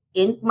newsletter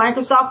in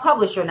Microsoft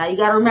Publisher. Now you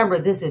got to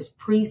remember, this is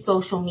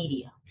pre-social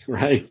media.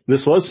 Right.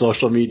 This was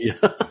social media.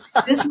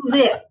 This was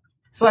it.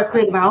 So I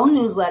created my own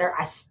newsletter.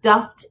 I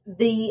stuffed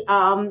the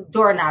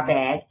doorknob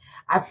bag.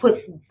 I put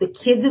the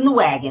kids in the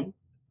wagon.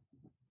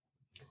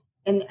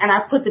 And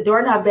I put the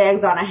doorknob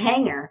bags on a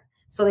hanger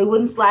so they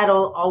wouldn't slide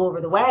all over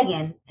the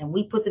wagon. And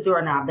we put the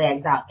doorknob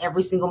bags out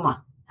every single month.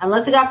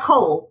 Unless it got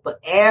cold, but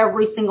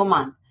every single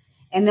month.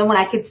 And then when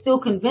I could still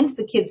convince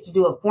the kids to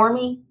do it for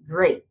me,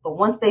 great. But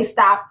once they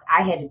stopped,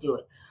 I had to do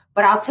it.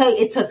 But I'll tell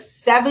you, it took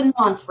 7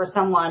 months for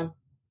someone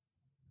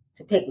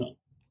to pick me.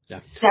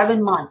 Yeah.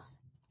 7 months.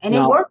 And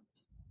it worked.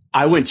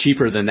 I went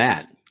cheaper than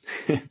that.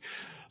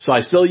 So I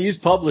still use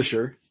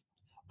Publisher,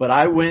 but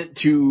I went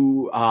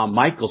to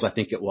Michael's, I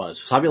think it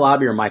was. Hobby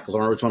Lobby or Michael's, I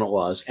don't remember which one it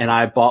was. And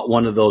I bought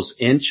one of those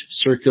inch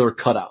circular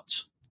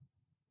cutouts.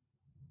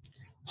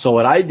 So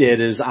what I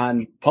did is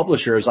on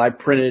Publisher is I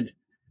printed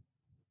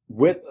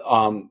with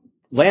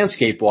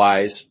landscape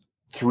wise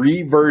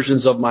 3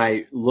 versions of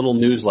my little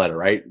newsletter,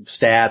 right?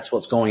 Stats,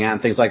 what's going on,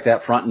 things like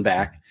that, front and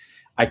back.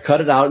 I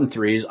cut it out in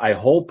 3s. I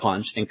hole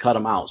punched and cut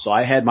them out. So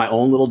I had my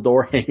own little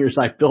door hangers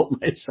I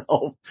built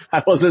myself.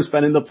 I wasn't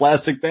spending the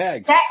plastic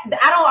bags.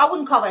 I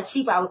wouldn't call that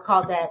cheap. I would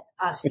call that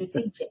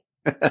strategic.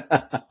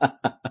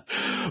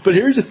 But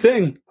here's the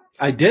thing.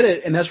 I did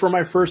it, and that's where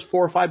my first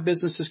 4 or 5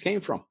 businesses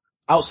came from,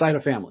 outside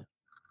of family.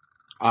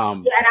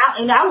 And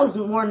I was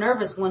more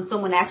nervous when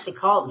someone actually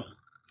called me.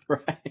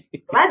 Right.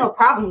 I had no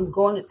problem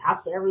going to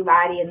talk to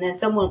everybody, and then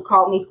someone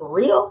called me for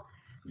real,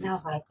 and I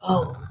was like,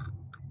 oh.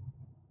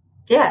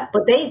 Yeah,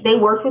 but they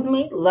worked with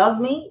me,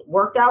 loved me,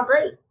 worked out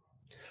great.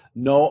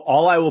 No,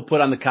 all I will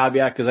put on the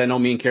caveat, because I know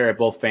me and Carrie are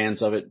both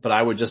fans of it, but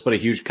I would just put a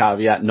huge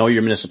caveat, know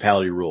your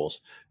municipality rules,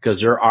 because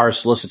there are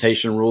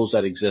solicitation rules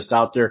that exist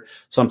out there.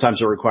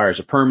 Sometimes it requires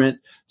a permit.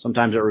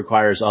 Sometimes it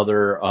requires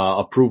other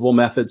approval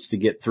methods to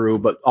get through,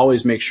 but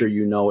always make sure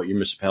you know what your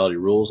municipality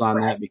rules on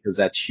that, because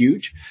that's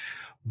huge.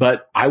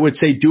 But I would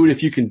say do it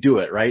if you can do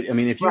it, right? I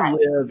mean, if you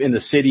live in the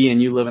city and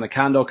you live in a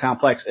condo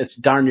complex, it's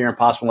darn near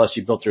impossible unless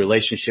you built a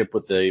relationship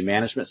with the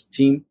management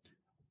team.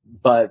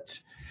 But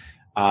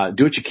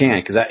do what you can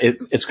because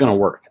it's going to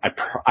work.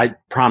 I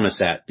promise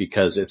that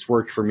because it's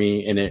worked for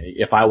me. And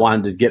if I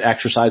wanted to get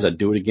exercise, I'd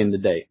do it again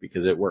today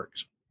because it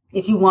works.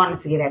 If you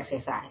wanted to get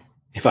exercise.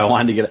 If I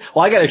wanted to get,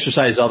 well, I got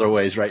exercise other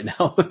ways right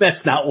now.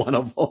 That's not one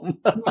of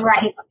them.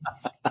 Right.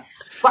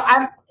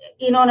 But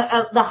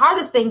the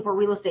hardest thing for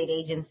real estate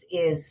agents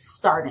is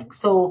starting.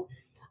 So,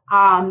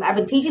 I've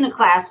been teaching a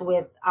class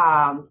with,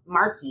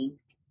 Marky.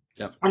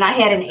 Yep. And I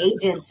had an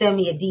agent send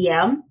me a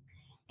DM,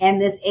 and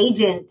this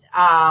agent,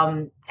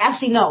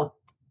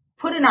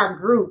 put in our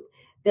group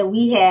that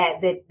we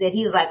had that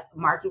he was like,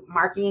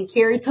 Marky and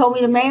Carrie told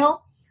me to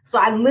mail. So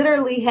I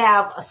literally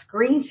have a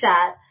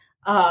screenshot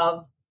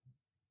of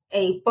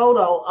a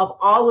photo of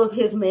all of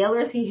his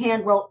mailers. He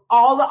hand wrote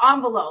all the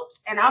envelopes,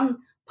 and I'm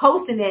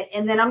posting it,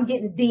 and then I'm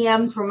getting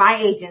DMs from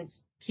my agents.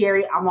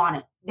 Carrie, I'm on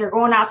it. They're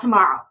going out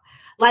tomorrow.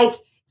 Like,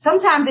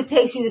 sometimes it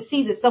takes you to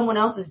see that someone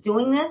else is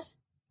doing this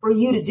for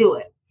you to do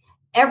it.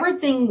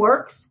 Everything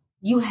works.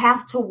 You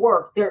have to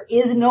work. There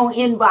is no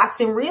inbox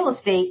in real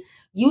estate.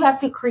 You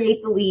have to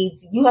create the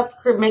leads. You have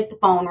to make the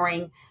phone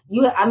ring.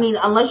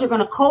 Unless you're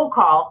going to cold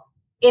call,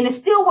 and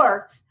it still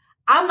works.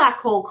 I'm not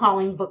cold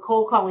calling, but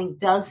cold calling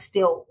does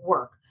still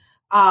work.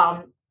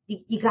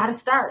 You got to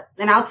start.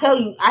 And I'll tell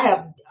you, I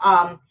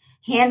have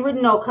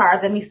handwritten note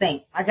cards. Let me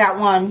think. I got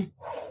one.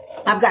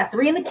 I've got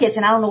 3 in the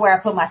kitchen. I don't know where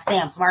I put my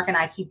stamps. Mark and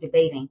I keep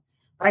debating.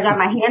 But I got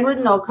my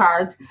handwritten note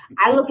cards.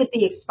 I look at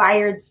the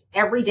expireds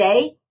every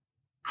day.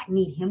 I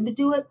need him to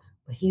do it,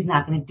 but he's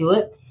not going to do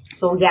it.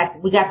 So we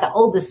got the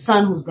oldest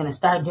son who's going to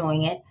start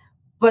doing it.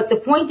 But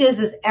the point is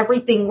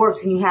everything works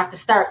and you have to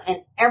start, and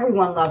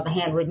everyone loves a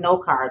handwritten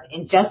note card.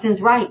 And Justin's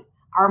right.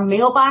 Our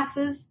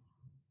mailboxes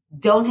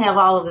don't have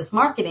all of this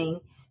marketing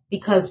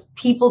because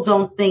people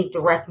don't think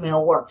direct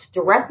mail works.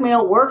 Direct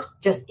mail works,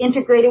 just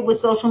integrate it with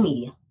social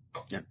media.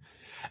 Yeah.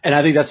 And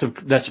I think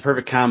that's a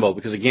perfect combo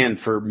because again,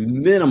 for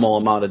minimal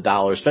amount of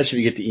dollars, especially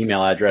if you get the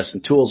email address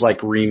and tools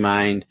like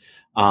Remind,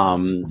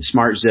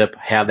 SmartZip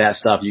have that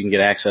stuff. You can get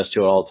access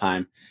to it all the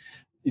time.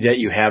 That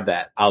you have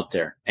that out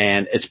there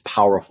and it's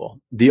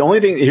powerful. The only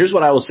thing, here's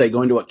what I will say,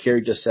 going to what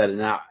Carrie just said. And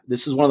now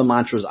this is one of the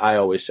mantras I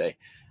always say.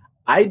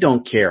 I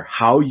don't care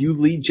how you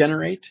lead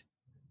generate,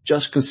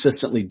 just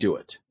consistently do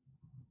it.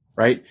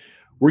 Right?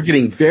 We're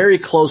getting very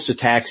close to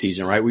tax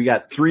season, right? We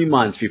got 3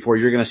 months before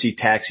you're going to see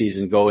tax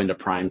season go into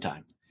prime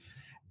time.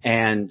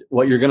 And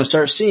what you're going to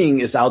start seeing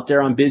is out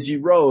there on busy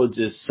roads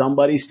is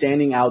somebody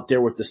standing out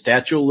there with the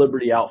Statue of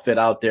Liberty outfit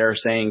out there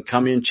saying,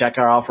 come in, check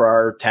out for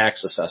our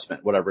tax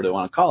assessment, whatever they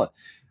want to call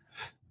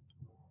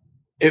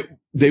it.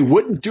 They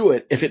wouldn't do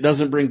it if it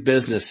doesn't bring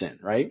business in,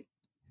 right?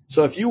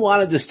 So if you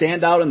wanted to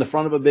stand out in the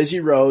front of a busy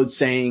road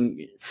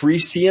saying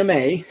free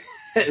CMA,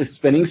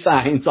 spinning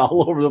signs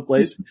all over the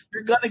place,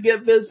 you're going to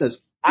get business.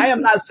 I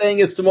am not saying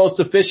it's the most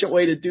efficient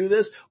way to do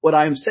this. What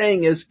I'm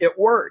saying is it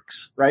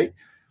works, right?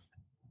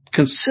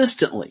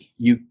 Consistently.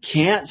 You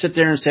can't sit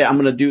there and say,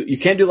 you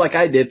can't do like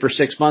I did for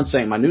 6 months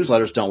saying my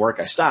newsletters don't work.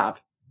 I stop.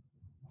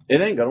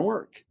 It ain't going to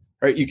work,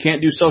 right? You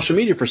can't do social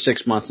media for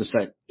 6 months and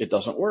say it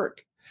doesn't work.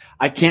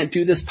 I can't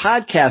do this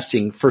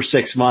podcasting for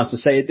 6 months and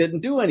say it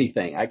didn't do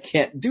anything. I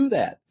can't do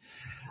that.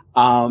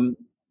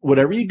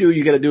 Whatever you do,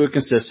 you got to do it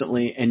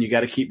consistently and you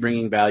got to keep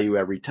bringing value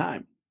every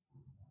time.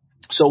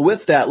 So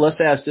with that, let's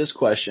ask this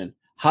question.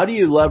 How do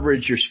you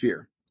leverage your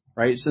sphere?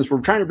 Right? Since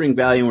we're trying to bring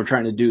value and we're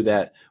trying to do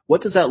that,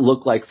 what does that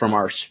look like from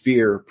our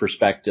sphere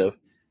perspective?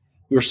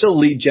 We're still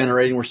lead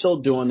generating. We're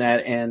still doing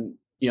that. And,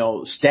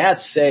 stats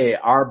say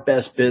our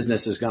best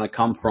business is going to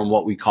come from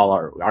what we call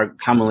our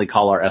commonly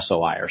call our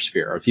SOI, our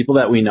sphere, our people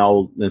that we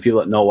know, the people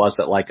that know us,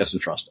 that like us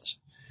and trust us.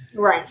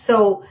 Right.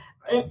 So,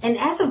 and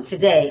as of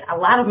today, a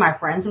lot of my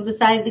friends have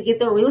decided to get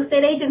their real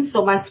estate agents.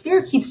 So my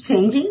sphere keeps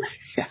changing.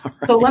 Yeah, right.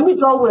 So let me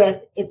go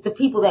with, it's the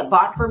people that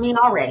bought from me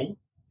already.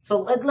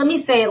 So let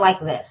me say it like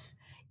this.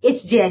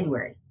 It's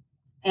January,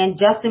 and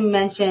Justin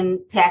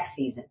mentioned tax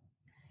season.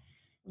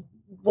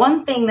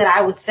 One thing that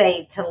I would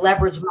say to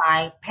leverage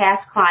my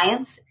past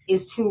clients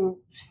is to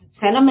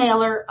send a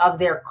mailer of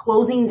their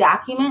closing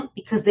document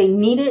because they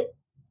need it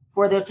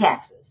for their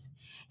taxes.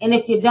 And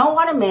if you don't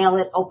want to mail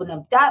it, open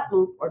up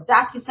Dotloop or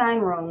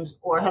DocuSign Rooms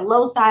or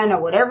HelloSign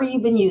or whatever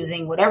you've been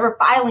using, whatever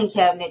filing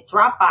cabinet,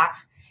 Dropbox,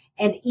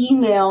 and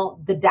email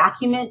the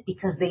document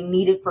because they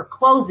need it for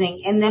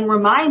closing, and then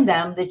remind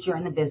them that you're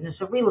in the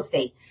business of real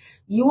estate.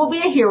 You will be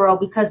a hero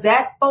because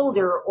that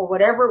folder or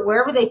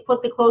wherever they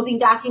put the closing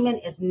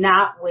document is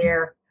not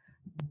where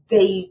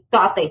they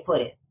thought they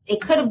put it.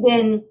 It could have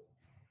been,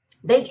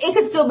 it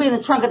could still be in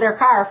the trunk of their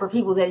car for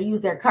people that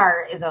use their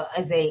car as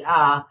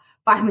a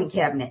filing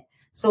cabinet.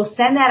 So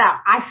send that out.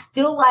 I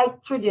still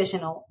like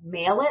traditional,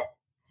 mail it.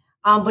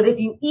 But if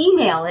you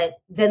email it,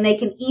 then they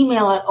can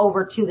email it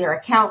over to their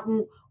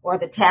accountant or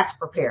the tax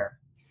preparer.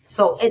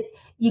 So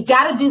you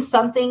got to do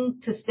something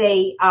to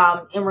stay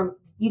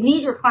you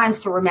need your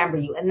clients to remember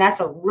you, and that's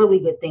a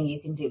really good thing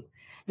you can do.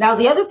 Now,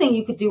 the other thing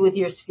you could do with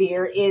your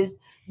sphere is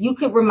you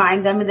could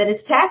remind them that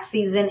it's tax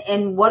season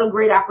and what a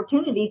great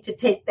opportunity to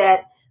take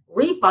that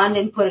refund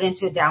and put it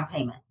into a down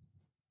payment.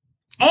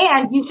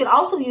 And you should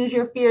also use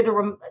your fear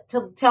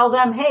to tell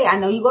them, hey, I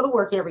know you go to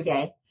work every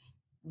day.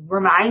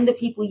 Remind the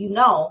people you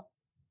know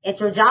at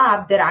your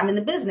job that I'm in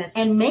the business.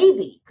 And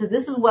maybe, because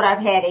this is what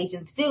I've had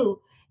agents do,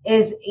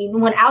 is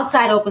when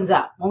outside opens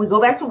up, when we go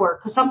back to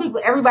work, because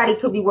everybody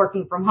could be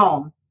working from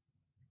home.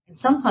 And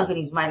some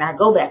companies might not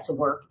go back to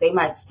work. They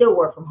might still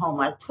work from home,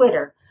 like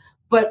Twitter.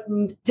 But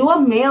do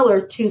a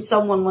mailer to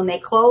someone when they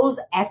close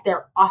at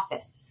their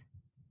office.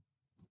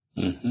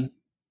 Mm-hmm.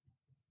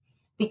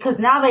 Because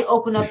now they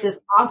open up this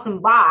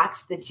awesome box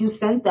that you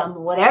sent them,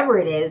 whatever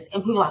it is,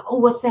 and people are like, oh,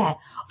 what's that?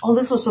 Oh,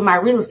 this was from my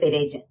real estate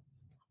agent.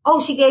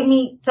 Oh, she gave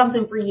me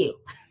something for you.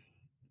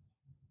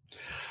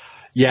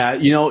 Yeah,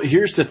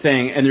 here's the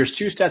thing, and there's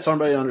two stats I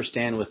want everybody to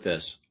understand with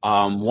this.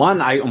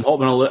 One, I'm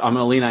hoping I'm going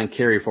to lean on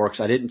Carrie for,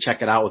 because I didn't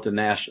check it out with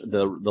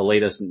the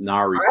latest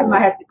NAR report. I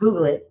might have to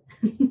Google it.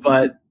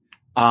 But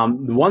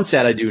the one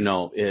stat I do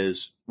know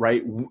is,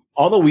 right,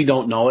 although we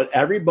don't know it,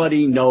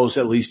 everybody knows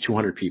at least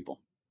 200 people,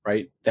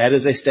 right? That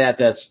is a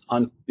stat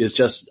is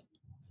just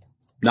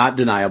not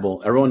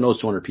deniable. Everyone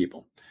knows 200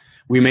 people.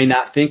 We may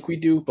not think we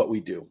do, but we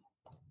do.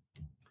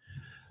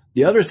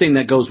 The other thing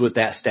that goes with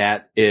that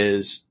stat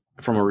is,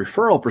 from a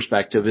referral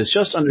perspective, is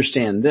just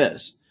understand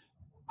this.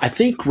 I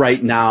think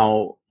right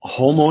now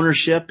home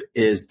ownership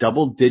is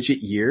double-digit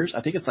years.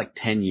 I think it's like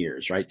 10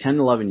 years, right? 10,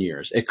 11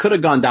 years. It could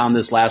have gone down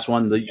this last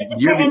one. The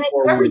year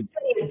before. Every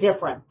city is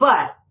different,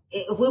 but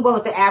if we went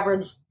with the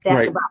average, that's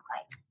right. about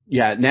right.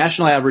 Yeah,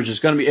 national average is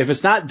going to be, if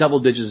it's not double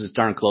digits, it's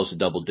darn close to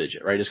double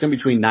digit, right? It's going to be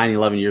between 9 and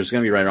 11 years. It's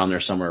going to be right around there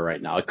somewhere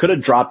right now. It could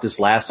have dropped this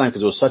last time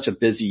because it was such a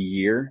busy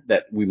year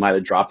that we might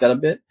have dropped that a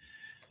bit.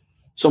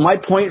 So my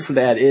point for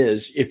that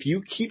is, if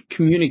you keep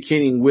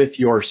communicating with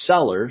your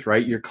sellers,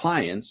 right, your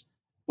clients,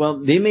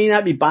 well, they may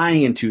not be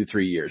buying in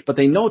 2-3 years, but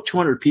they know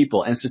 200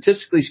 people. And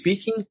statistically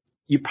speaking,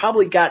 you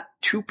probably got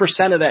 2%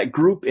 of that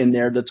group in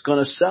there that's going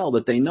to sell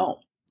that they know.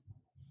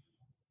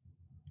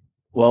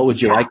 Well,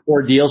 would you like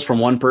 4 deals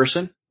from one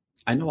person?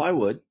 I know I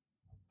would.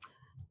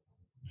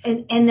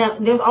 And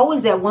there's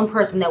always that one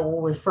person that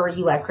will refer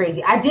you like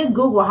crazy. I did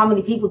Google how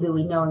many people do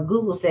we know, and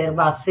Google said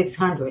about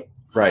 600.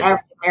 Right.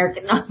 African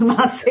American knows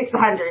about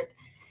 600.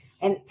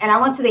 And I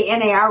went to the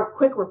NAR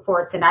quick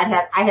reports, and I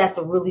had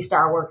to really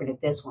start working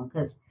at this one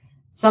because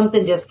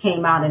something just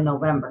came out in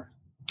November.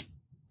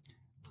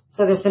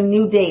 So there's some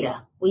new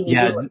data we need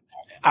to look at.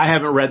 I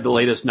haven't read the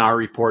latest NAR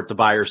report, the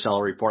buyer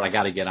seller report. I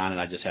got to get on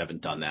it. I just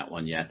haven't done that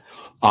one yet.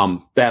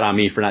 Bad on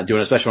me for not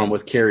doing it, especially when I'm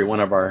with Carrie, one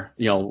of our,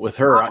 with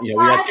her, we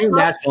have 2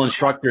 national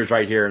instructors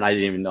right here, and I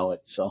didn't even know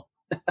it. So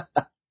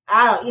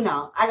I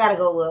got to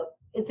go look.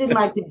 It's in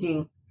my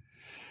to-do.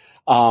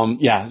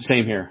 Yeah,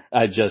 same here.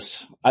 I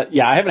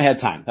haven't had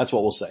time. That's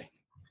what we'll say.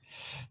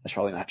 That's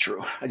probably not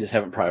true. I just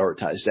haven't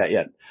prioritized that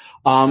yet.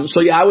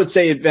 I would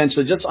say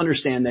eventually just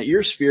understand that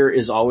your sphere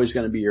is always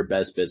going to be your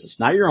best business,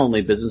 not your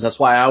only business. That's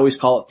why I always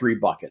call it 3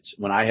 buckets.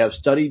 When I have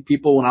studied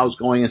people, when I was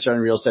going and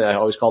starting real estate, I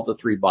always call it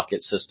the 3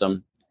 bucket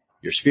system: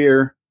 your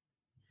sphere,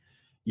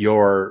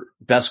 your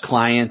best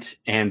client,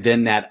 and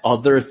then that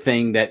other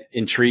thing that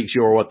intrigues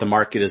you or what the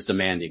market is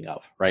demanding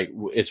of, right?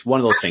 It's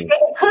one of those things.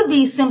 It could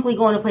be simply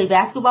going to play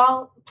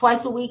basketball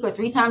twice a week or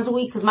 3 times a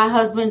week, because my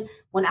husband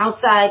went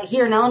outside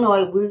here in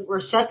Illinois. We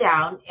were shut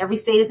down. Every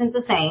state isn't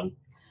the same,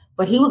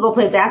 but he would go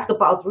play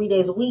basketball 3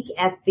 days a week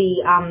at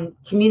the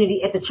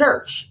community, at the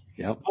church.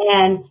 Yep.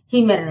 And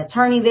he met an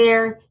attorney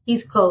there.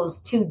 He's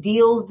closed 2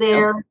 deals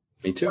there. Yep.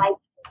 Me too.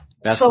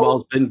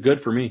 Basketball's been good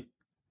for me.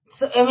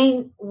 So, I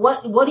mean,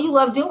 what do you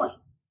love doing?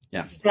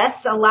 Yeah.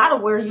 That's a lot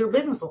of where your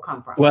business will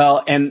come from.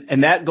 Well,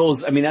 and that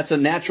goes, that's a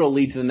natural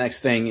lead to the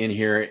next thing in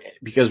here,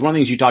 because one of the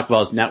things you talked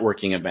about is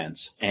networking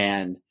events.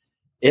 And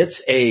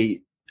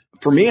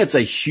for me, it's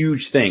a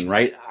huge thing,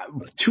 right?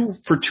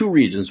 For 2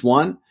 reasons.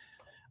 One,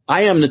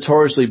 I am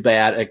notoriously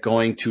bad at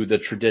going to the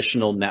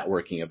traditional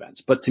networking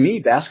events, but to me,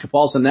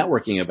 basketball is a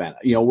networking event.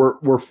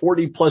 We're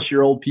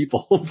 40-plus-year-old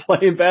people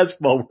playing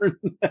basketball.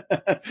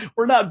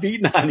 We're not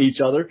beating on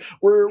each other.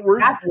 We're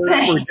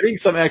getting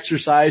some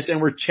exercise, and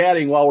we're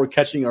chatting while we're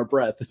catching our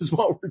breath. This is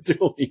what we're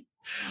doing.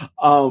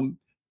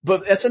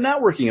 But it's a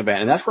networking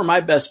event, and that's where my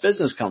best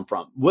business come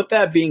from. With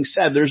that being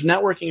said, there's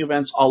networking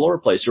events all over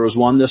the place. There was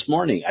one this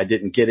morning. I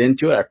didn't get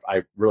into it.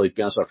 I really, to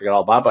be honest, I forgot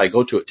all about it, but I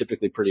go to it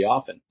typically pretty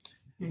often.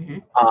 Mm-hmm.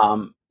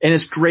 And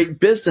it's great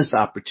business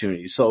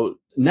opportunities. So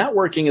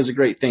networking is a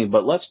great thing,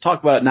 but let's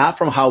talk about it not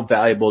from how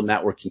valuable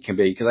networking can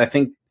be, because I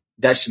think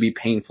that should be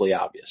painfully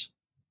obvious.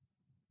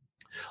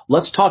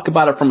 Let's talk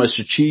about it from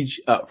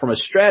a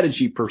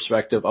strategy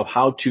perspective of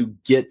how to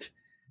get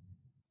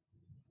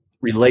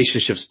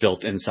relationships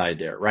built inside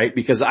there, right?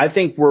 Because I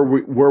think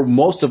where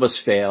most of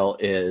us fail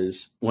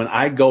is when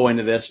I go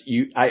into this,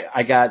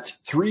 I got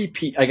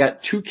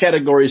 2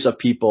 categories of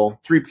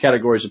people, 3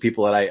 categories of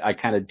people that I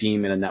kind of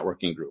deem in a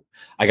networking group.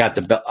 I got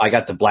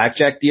the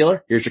blackjack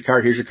dealer. Here's your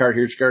card. Here's your card.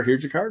 Here's your card.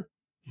 Here's your card.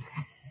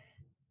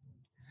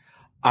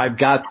 I've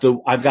got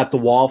the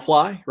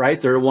wallfly, right?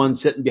 They're the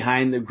ones sitting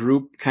behind the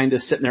group, kind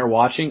of sitting there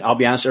watching. I'll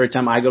be honest, every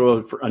time I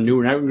go to a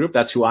new networking group,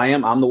 that's who I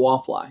am. I'm the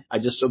wallfly. I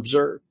just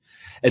observe.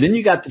 And then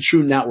you got the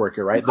true networker,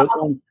 right?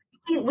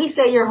 we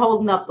say you're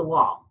holding up the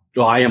wall.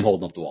 Well, I am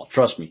holding up the wall.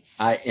 Trust me,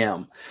 I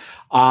am.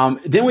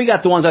 Then we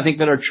got the ones I think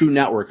that are true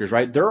networkers,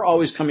 right? They're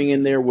always coming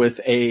in there with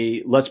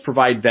a let's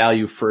provide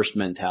value first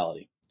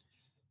mentality.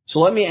 So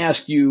let me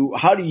ask you,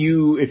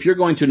 if you're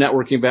going to a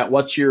networking event,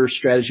 what's your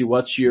strategy?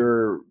 What's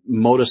your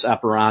modus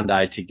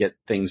operandi to get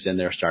things in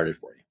there started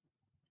for you?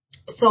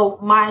 So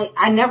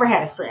I never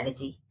had a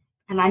strategy,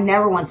 and I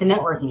never went to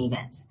networking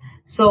events.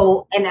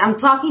 So, and I'm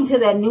talking to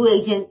that new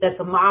agent that's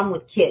a mom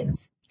with kids.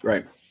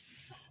 Right.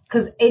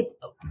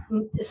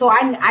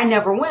 I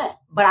never went,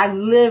 but I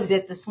lived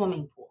at the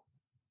swimming pool.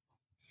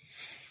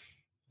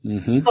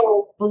 Mm-hmm.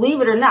 So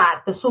believe it or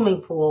not, the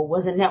swimming pool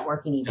was a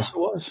networking event. Yes, it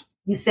was.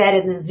 You sat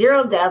in the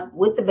zero depth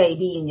with the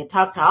baby and you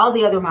talked to all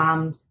the other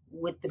moms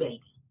with the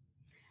baby.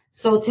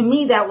 So to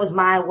me, that was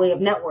my way of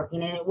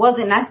networking. And it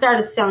wasn't, I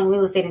started selling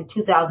real estate in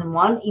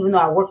 2001, even though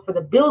I worked for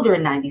the builder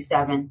in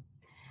 97.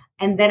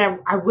 And then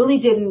I really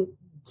didn't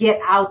get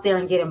out there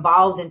and get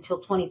involved until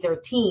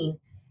 2013.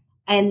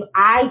 And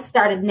I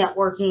started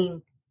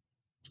networking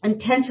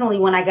intentionally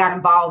when I got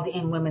involved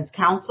in Women's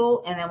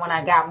Council, and then when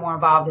I got more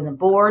involved in the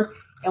board,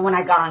 and when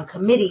I got on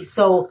committees.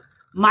 So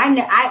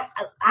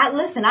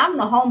listen, I'm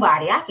the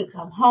homebody. I can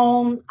come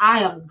home.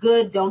 I am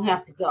good. Don't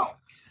have to go.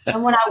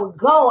 And when I would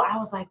go, I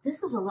was like,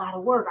 this is a lot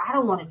of work. I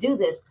don't want to do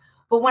this.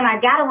 But when I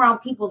got around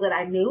people that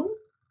I knew,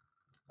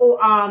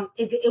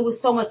 it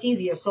was so much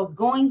easier. So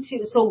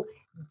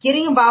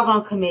getting involved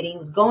on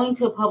committees, going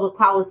to public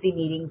policy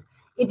meetings,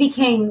 it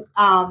became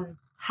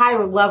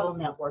higher level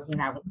networking,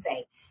 I would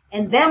say.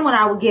 And then when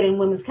I would get in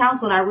Women's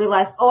Council and I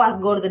realized, I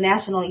can go to the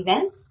national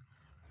events,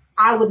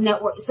 I would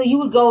network. So you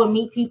would go and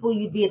meet people.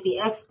 You'd be at the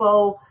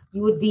expo.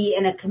 You would be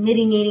in a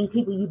committee meeting,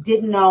 people you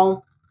didn't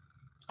know.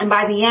 And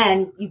by the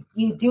end,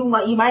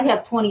 you might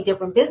have 20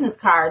 different business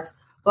cards.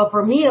 But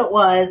for me, it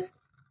was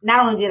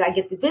not only did I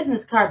get the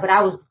business card, but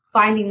I was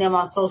finding them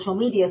on social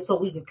media so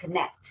we could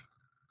connect.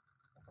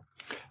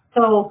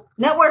 So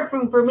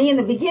networking for me in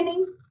the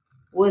beginning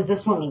was the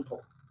swimming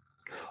pool,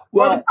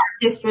 or the park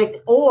district,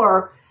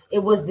 or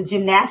it was the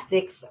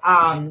gymnastics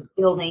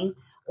building,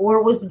 or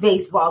it was the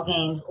baseball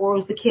games, or it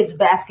was the kids'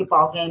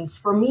 basketball games.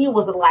 For me, it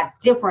was a lot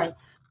different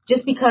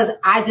just because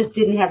I just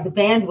didn't have the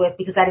bandwidth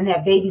because I didn't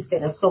have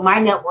babysitters. So my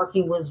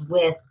networking was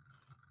with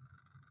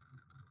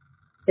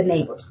the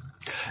neighbors.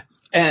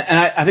 And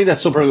I think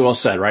that's so very well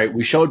said, right?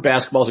 We showed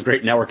basketball as a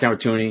great networking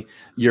opportunity.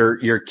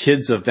 Your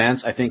kids'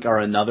 events, I think, are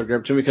another great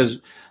opportunity because,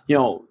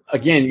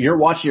 again, you're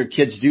watching your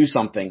kids do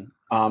something.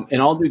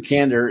 In all due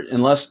candor,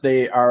 unless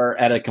they are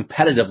at a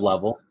competitive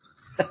level,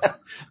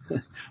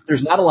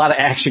 there's not a lot of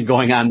action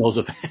going on in those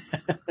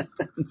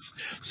events.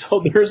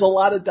 So there's a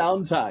lot of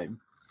downtime.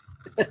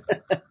 One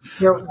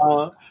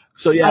of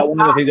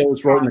the things that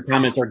was wrote in the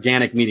comments,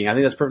 organic meeting. I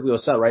think that's perfectly well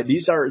said, right?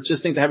 These are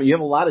just things that happen. You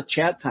have a lot of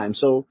chat time.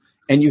 So,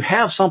 and you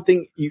have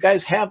something, you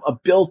guys have a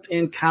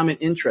built-in common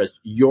interest,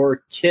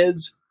 your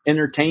kids'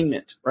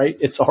 entertainment, right?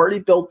 It's already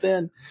built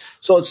in.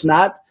 So it's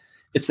not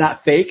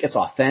fake. It's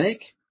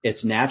authentic.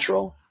 It's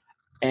natural.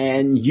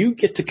 And you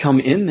get to come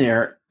in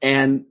there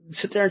and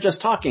sit there and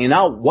just talking. And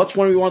now what's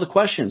one of the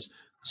questions?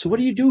 So what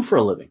do you do for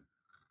a living?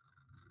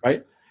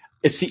 Right?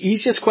 It's the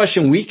easiest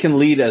question we can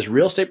lead as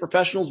real estate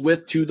professionals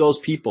with to those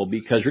people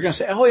because you're going to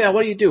say, oh yeah,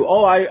 what do you do?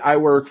 Oh, I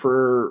work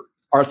for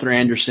Arthur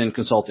Andersen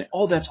Consulting.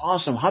 Oh, that's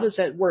awesome. How does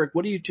that work?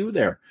 What do you do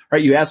there?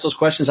 Right? You ask those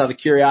questions out of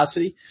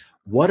curiosity.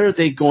 What are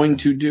they going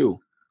to do?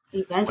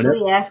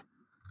 Eventually ask.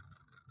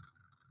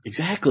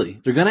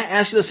 Exactly. They're going to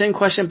ask you the same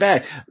question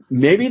back.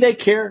 Maybe they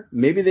care.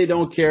 Maybe they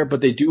don't care,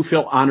 but they do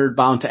feel honored,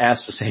 bound to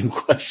ask the same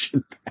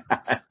question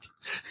back.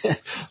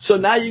 So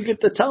now you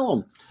get to tell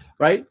them,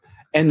 right?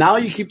 And now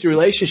you keep the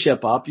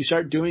relationship up. You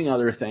start doing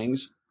other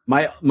things.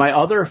 My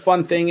other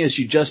fun thing is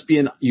you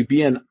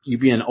be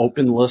an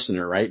open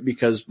listener, right?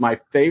 Because my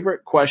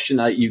favorite question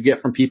that you get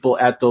from people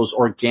at those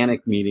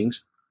organic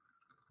meetings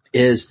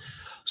is,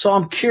 so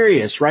I'm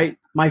curious, right?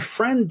 My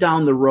friend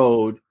down the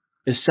road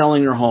is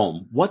selling her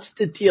home. What's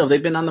the deal?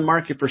 They've been on the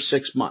market for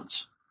 6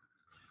 months.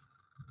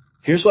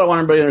 Here's what I want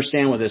everybody to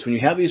understand with this. When you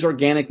have these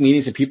organic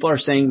meetings and people are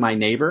saying my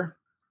neighbor,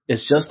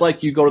 it's just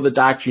like you go to the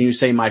doctor and you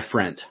say my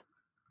friend.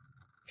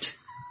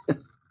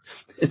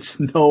 It's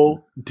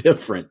no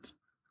different.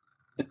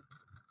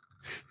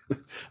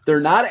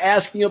 They're not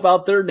asking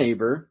about their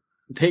neighbor.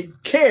 They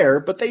care,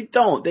 but they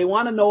don't. They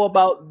want to know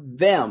about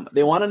them.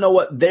 They want to know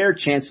what their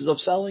chances of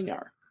selling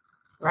are.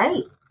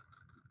 Right.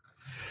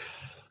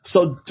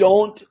 So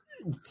don't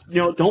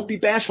be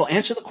bashful.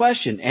 Answer the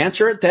question.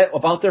 Answer it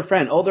about their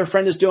friend. Oh, their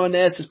friend is doing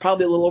this. It's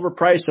probably a little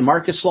overpriced. The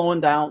market's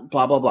slowing down,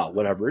 blah, blah, blah,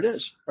 whatever it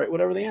is, right?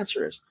 Whatever the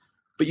answer is.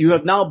 But you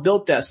have now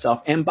built that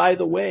stuff. And by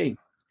the way,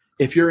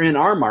 if you're in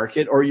our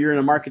market or you're in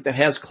a market that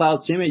has cloud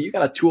CMA, you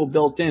got a tool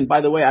built in.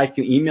 By the way, I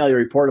can email you a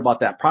report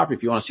about that property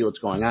if you want to see what's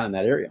going on in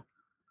that area.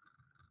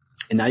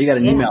 And now you got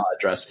an email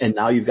address and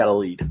now you've got a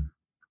lead.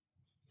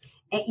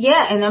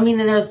 Yeah, and I mean,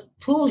 and there's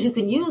tools you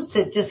can use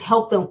to just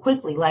help them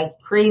quickly, like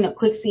creating a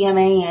quick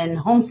CMA in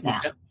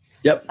HomeSnap.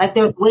 Yep. Like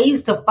there's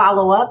ways to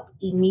follow up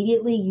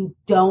immediately. You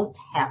don't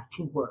have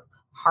to work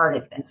hard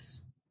at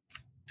this.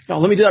 No,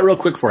 let me do that real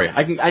quick for you.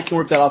 I can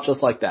work that off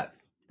just like that.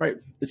 Right?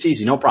 It's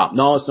easy. No problem.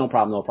 No, it's no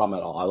problem. No problem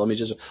at all.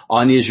 All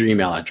I need is your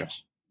email address.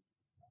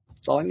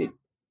 That's all I need.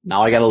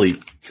 Now I got to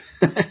leave.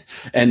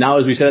 And now,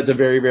 as we said at the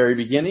very, very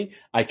beginning,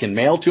 I can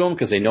mail to them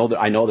because they know that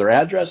I know their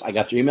address. I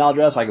got their email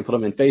address. I can put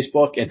them in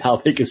Facebook, and now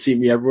they can see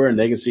me everywhere, and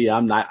they can see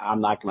I'm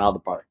knocking out of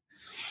the park.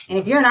 And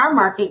if you're in our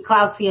market,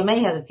 Cloud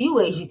CMA has a few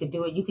ways you could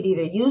do it. You could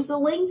either use the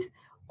link,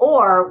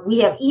 or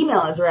we have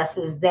email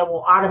addresses that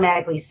will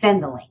automatically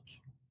send the link.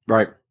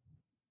 Right.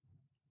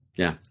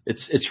 Yeah,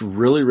 it's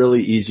really,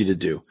 really easy to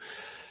do.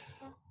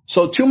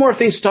 So 2 more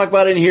things to talk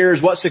about in here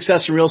is what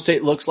success in real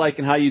estate looks like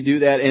and how you do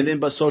that, and then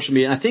but social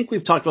media. And I think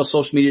we've talked about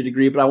social media to a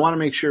degree, but I want to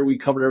make sure we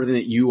covered everything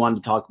that you wanted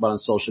to talk about on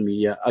social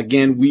media.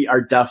 Again, we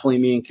are definitely,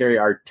 me and Carrie,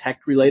 are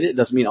tech related. It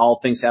doesn't mean all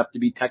things have to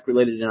be tech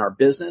related in our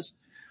business,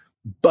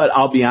 but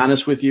I'll be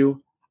honest with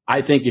you.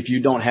 I think if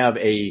you don't have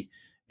a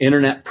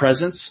internet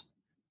presence,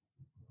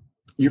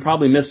 you're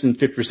probably missing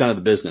 50% of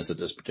the business at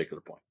this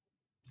particular point.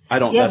 I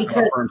don't. Yeah,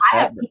 because I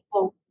have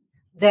people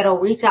that'll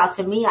reach out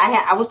to me.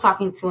 I was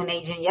talking to an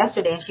agent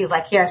yesterday, and she was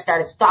like, "Here, I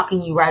started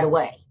stalking you right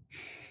away,"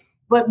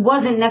 but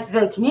wasn't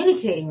necessarily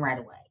communicating right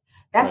away.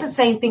 That's the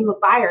same thing with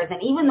buyers.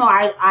 And even though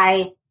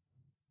I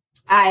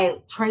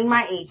train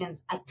my agents,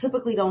 I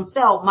typically don't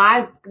sell.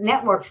 My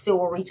network still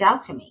will reach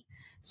out to me.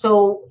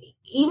 So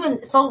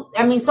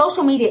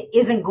social media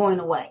isn't going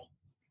away.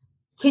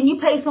 Can you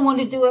pay someone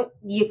to do it?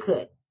 You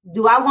could.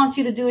 Do I want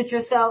you to do it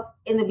yourself?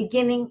 In the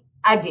beginning,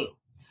 I do.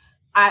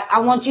 I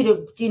want you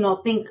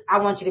to, I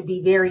want you to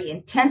be very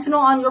intentional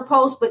on your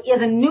post, but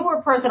as a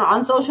newer person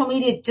on social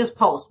media, just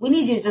post. We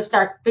need you to just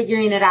start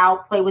figuring it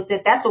out, play with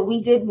it. That's what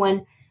we did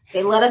when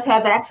they let us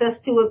have access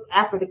to it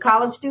after the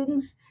college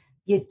students.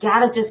 You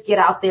gotta just get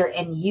out there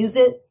and use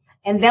it.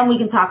 And then we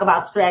can talk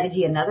about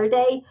strategy another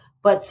day,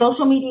 but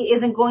social media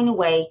isn't going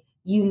away.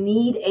 You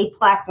need a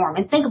platform.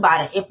 And think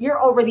about it. If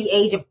you're over the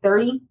age of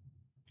 30,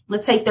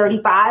 let's say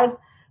 35,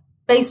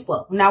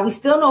 Facebook. Now, we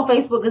still know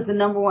Facebook is the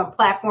number one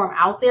platform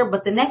out there,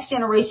 but the next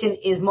generation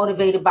is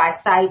motivated by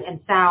sight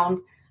and sound,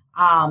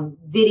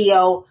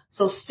 video.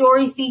 So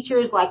story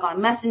features like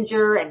on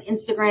Messenger and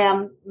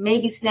Instagram,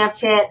 maybe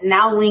Snapchat,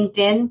 now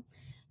LinkedIn.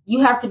 You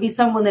have to be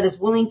someone that is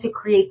willing to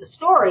create the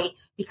story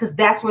because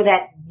that's where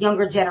that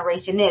younger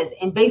generation is.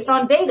 And based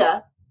on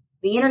data,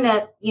 the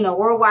internet,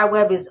 World Wide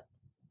Web is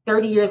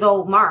 30 years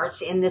old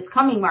March, and this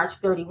coming March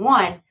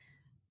 31.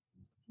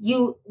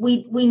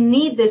 We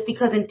need this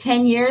because in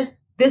 10 years,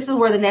 this is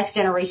where the next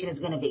generation is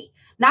going to be.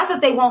 Not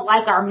that they won't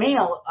like our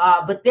mail,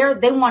 but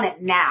they want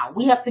it now.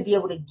 We have to be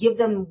able to give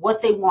them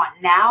what they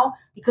want now,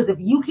 because if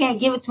you can't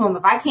give it to them,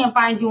 if I can't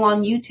find you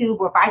on YouTube,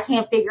 or if I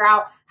can't figure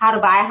out how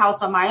to buy a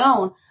house on my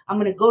own, I'm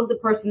going to go to the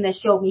person that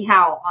showed me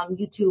how on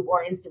YouTube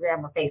or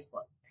Instagram or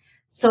Facebook.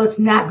 So it's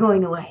not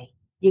going away.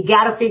 You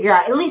got to figure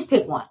out, at least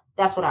pick one.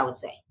 That's what I would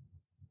say.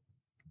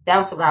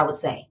 That's what I would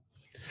say.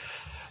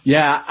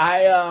 Yeah,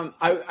 I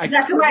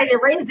got somebody that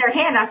raised their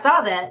hand. I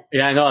saw that.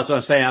 Yeah, I know. That's what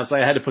I'm saying.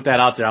 I had to put that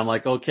out there. I'm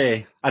like,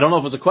 okay. I don't know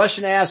if it was a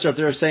question asked or if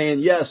they're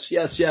saying yes,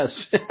 yes,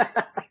 yes.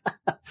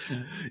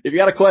 If you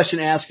got a question,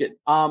 ask it.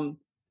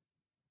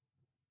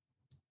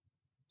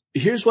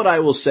 Here's what I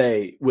will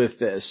say with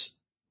this.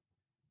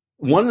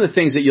 One of the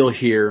things that you'll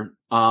hear,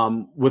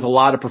 with a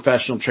lot of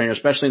professional trainers,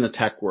 especially in the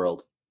tech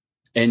world,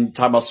 and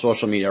talk about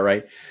social media,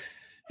 right?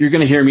 You're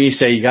going to hear me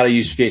say you got to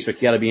use Facebook.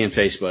 You got to be in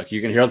Facebook.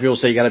 You're going to hear other people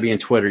say you got to be in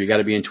Twitter. You got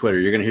to be in Twitter.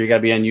 You're going to hear you got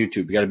to be on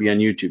YouTube. You got to be on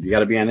YouTube. You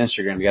got to be on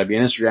Instagram. You got to be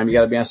on Instagram. You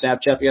got to be on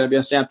Snapchat. You got to be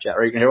on Snapchat.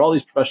 Or you're going to hear all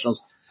these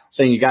professionals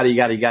saying you got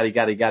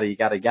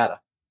to.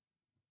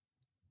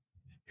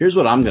 Here's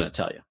what I'm going to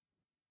tell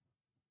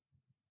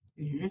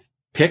you. Mm-hmm.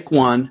 Pick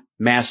one,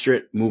 master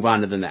it, move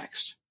on to the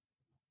next.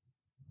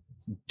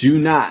 Do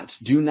not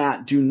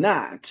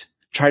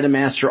try to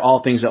master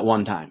all things at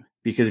one time.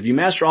 Because if you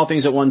master all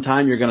things at one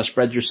time, you're going to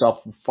spread yourself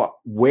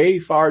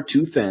way far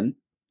too thin,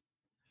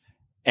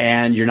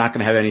 and you're not going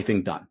to have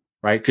anything done,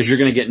 right? Because you're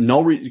going to get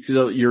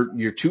because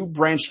you're too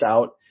branched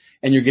out,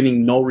 and you're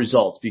getting no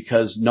results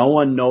because no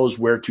one knows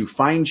where to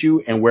find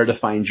you and where to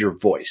find your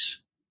voice,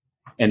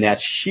 and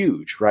that's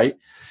huge, right?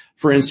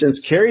 For instance,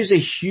 Carrie's a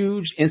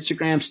huge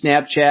Instagram,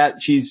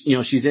 Snapchat. She's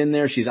in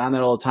there. She's on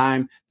that all the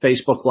time.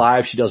 Facebook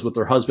Live. She does with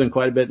her husband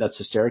quite a bit. That's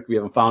hysterical. If you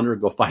haven't found her,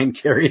 go find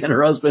Carrie and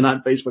her husband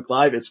on Facebook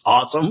Live. It's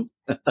awesome.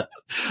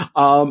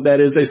 That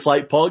is a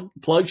slight plug.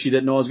 She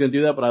didn't know I was going to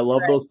do that, but I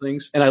love those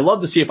things. And I love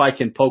to see if I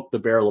can poke the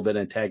bear a little bit,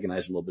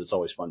 antagonize him a little bit. It's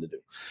always fun to do.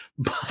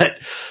 But,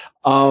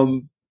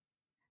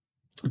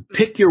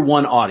 pick your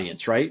one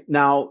audience, right?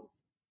 Now,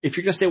 if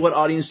you're going to say what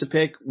audience to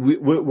pick,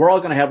 we're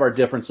all going to have our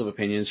difference of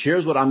opinions.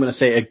 Here's what I'm going to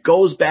say. It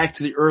goes back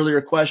to the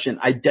earlier question.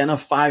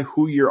 Identify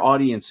who your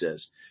audience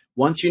is.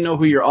 Once you know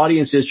who your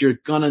audience is, you're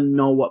going to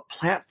know what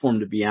platform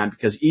to be on,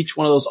 because each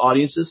one of those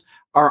audiences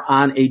are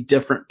on a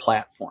different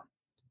platform,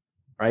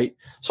 right?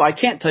 So I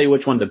can't tell you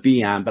which one to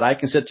be on, but I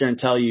can sit there and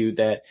tell you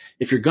that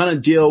if you're going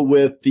to deal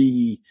with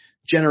the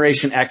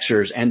Generation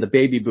Xers and the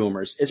baby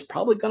boomers, it's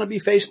probably going to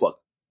be Facebook.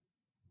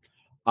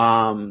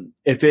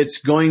 If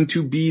it's going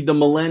to be the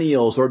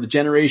millennials or the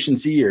Generation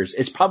Zers,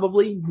 it's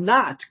probably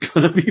not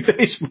going to be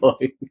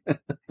Facebook.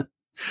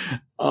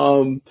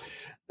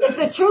 It's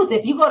the truth.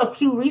 If you go to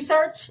Pew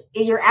Research,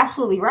 you're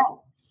absolutely right.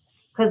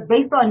 Because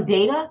based on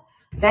data,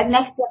 that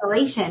next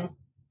generation,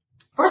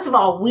 first of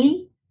all,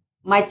 we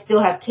might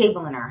still have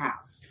cable in our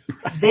house.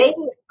 Right.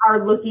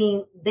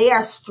 They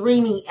are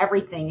streaming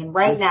everything. And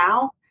right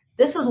now,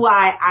 this is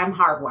why I'm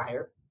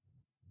hardwired.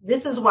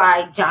 This is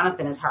why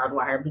Jonathan is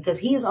hardwired, because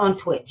he's on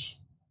Twitch.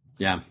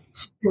 Yeah.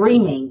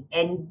 Streaming.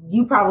 And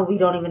you probably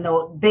don't even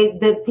know.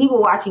 The people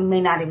watching may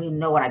not even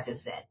know what I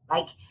just said.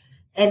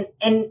 And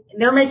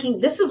they're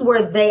this is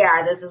where they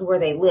are. This is where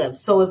they live.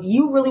 So if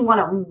you really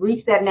want to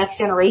reach that next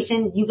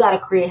generation, you got to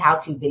create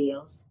how-to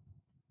videos.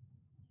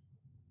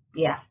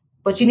 Yeah.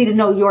 But you need to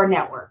know your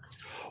network.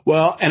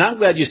 Well, and I'm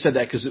glad you said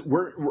that, because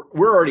we're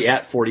already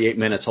at 48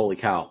 minutes. Holy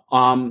cow.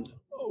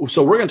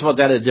 So we're going to talk about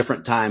that at a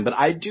different time, but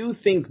I do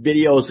think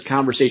video is a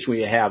conversation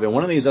we have. And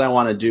one of the things that I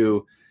want to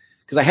do,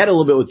 because I had a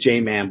little bit with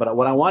J-Man, but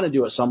what I want to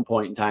do at some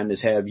point in time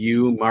is have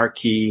you,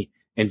 Marquis,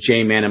 and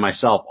J-Man and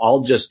myself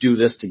all just do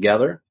this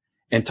together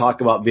and talk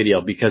about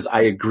video, because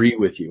I agree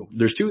with you.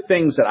 There's two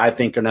things that I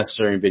think are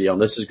necessary in video,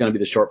 and this is going to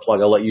be the short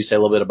plug. I'll let you say a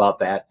little bit about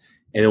that,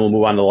 and then we'll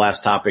move on to the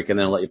last topic, and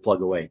then I'll let you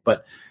plug away.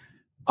 But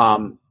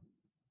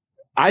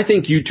I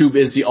think YouTube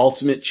is the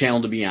ultimate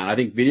channel to be on. I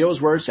think video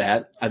is where it's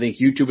at. I think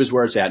YouTube is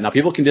where it's at. Now,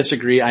 people can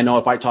disagree. I know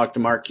if I talk to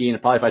Marquis,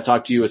 and probably if I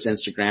talk to you, it's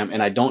Instagram,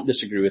 and I don't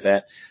disagree with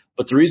that.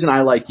 But the reason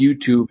I like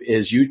YouTube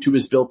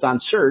is built on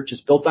search. It's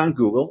built on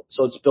Google,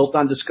 so it's built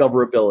on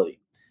discoverability.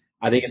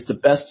 I think it's the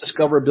best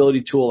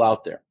discoverability tool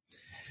out there.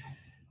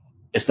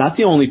 It's not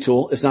the only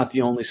tool. It's not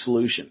the only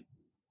solution.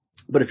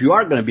 But if you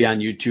are going to be on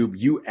YouTube,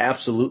 you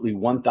absolutely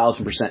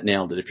 1,000%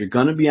 nailed it. If you're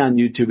going to be on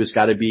YouTube, it's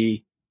got to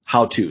be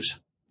how-tos.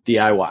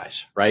 DIYs,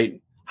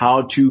 right?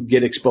 How to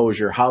get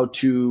exposure, how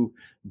to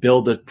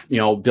build a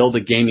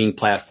gaming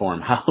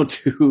platform, how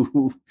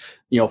to,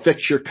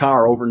 fix your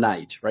car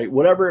overnight, right?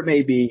 Whatever it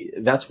may be,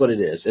 that's what it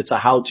is. It's a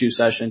how-to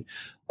session.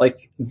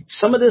 Like,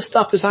 some of this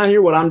stuff is on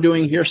here, what I'm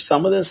doing here,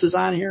 some of this is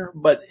on here,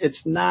 but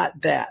it's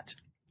not that.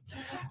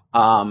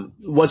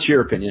 What's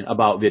your opinion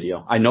about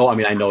video? I know it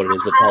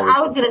is, but tell me.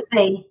 I was going to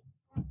say,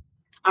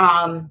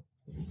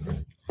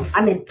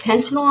 I'm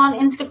intentional on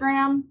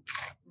Instagram,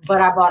 but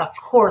I bought a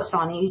course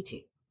on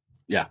YouTube.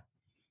 Yeah.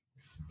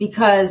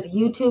 Because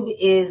YouTube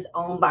is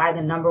owned by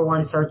the number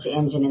one search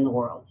engine in the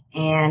world.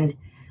 And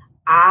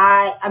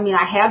I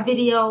have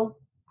video.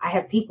 I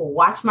have people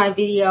watch my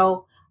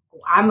video.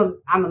 I'm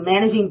a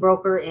managing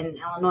broker in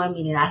Illinois,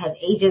 meaning I have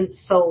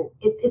agents. So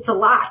it's a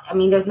lot. I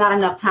mean, there's not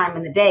enough time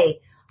in the day,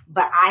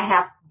 but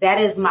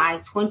that is my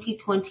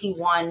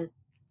 2021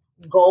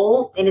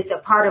 goal. And it's a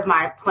part of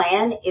my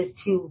plan is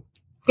to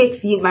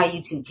fix my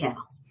YouTube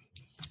channel.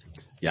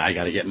 Yeah, I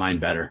got to get mine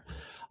better.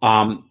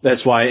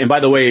 That's why. And by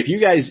the way,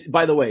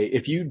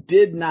 if you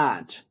did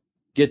not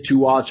get to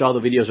watch all the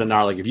videos on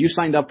NAR, like if you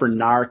signed up for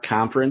NAR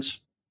conference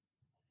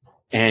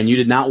and you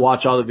did not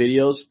watch all the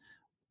videos,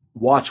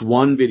 watch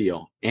one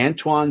video,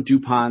 Antoine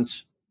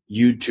Dupont's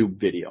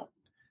YouTube video,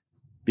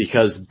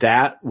 because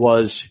that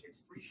was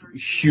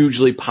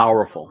hugely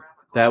powerful.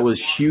 That was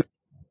huge.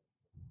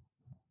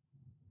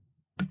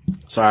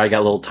 Sorry, I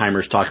got little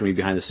timers talking to me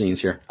behind the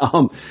scenes here.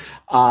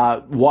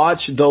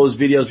 Watch those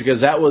videos,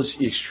 because that was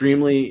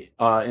extremely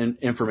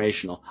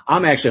informational.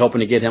 I'm actually hoping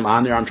to get him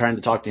on there. I'm trying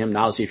to talk to him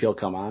now to see if he'll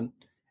come on,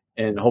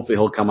 and hopefully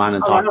he'll come on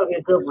and talk. That'll be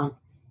a good one.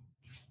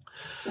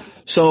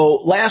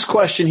 So, last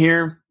question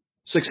here.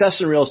 Success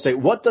in real estate.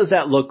 What does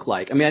that look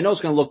like? I mean, I know it's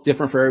going to look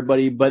different for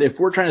everybody, but if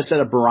we're trying to set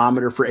a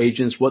barometer for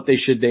agents, what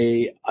should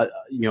they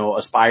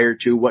aspire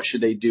to? What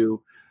should they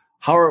do?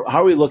 How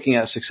are we looking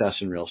at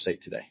success in real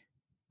estate today?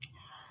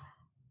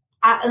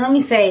 Let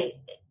me say,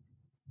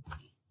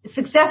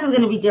 success is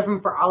going to be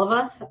different for all of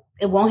us.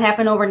 It won't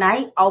happen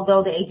overnight.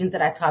 Although the agent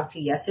that I talked to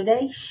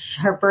yesterday,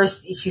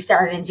 she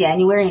started in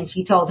January, and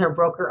she told her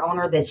broker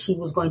owner that she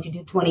was going to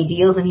do 20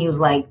 deals, and he was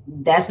like,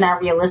 "That's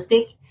not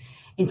realistic."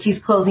 And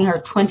she's closing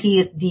her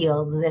 20th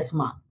deal this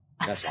month.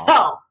 That's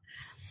awesome.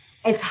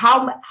 So it's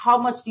how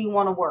much do you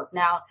want to work?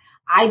 Now,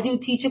 I do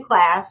teach a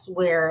class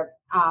where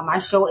I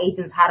show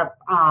agents how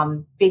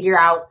to figure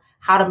out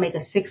how to make a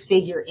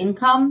 6-figure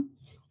income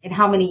and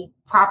how many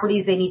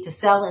properties they need to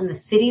sell in the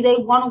city they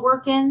want to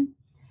work in.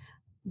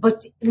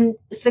 But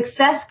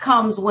success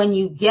comes when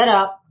you get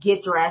up,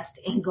 get dressed,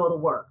 and go to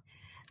work.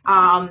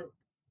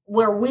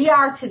 Where we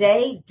are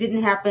today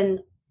didn't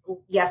happen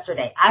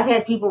yesterday. I've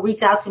had people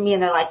reach out to me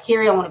and they're like,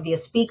 "Carrie, I want to be a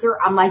speaker."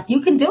 I'm like,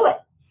 "You can do it."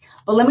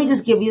 But let me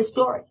just give you a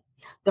story.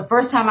 The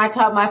first time I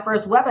taught my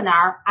first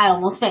webinar, I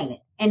almost fainted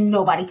and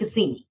nobody could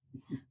see me.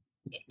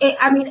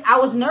 I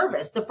was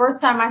nervous. The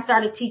first time I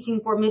started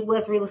teaching for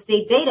Midwest Real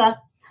Estate Data,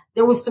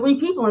 there was 3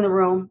 people in the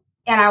room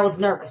and I was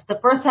nervous. The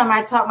first time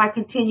I taught my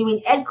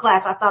continuing ed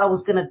class, I thought I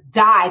was going to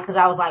die because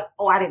I was like,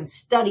 I didn't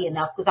study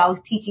enough because I was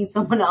teaching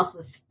someone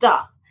else's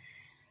stuff.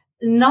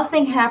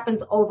 Nothing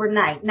happens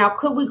overnight. Now,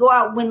 could we go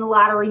out and win the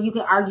lottery? You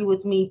can argue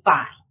with me.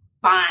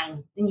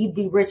 Fine. And you'd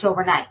be rich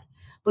overnight.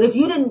 But if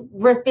you didn't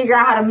figure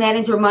out how to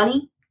manage your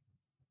money,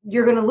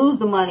 you're going to lose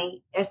the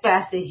money as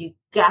fast as you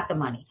got the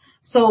money.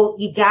 So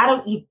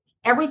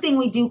everything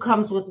we do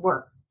comes with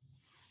work.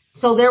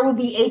 So there will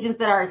be agents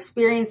that are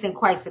experienced and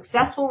quite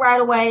successful right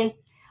away.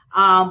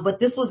 But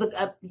this was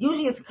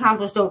usually it's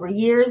accomplished over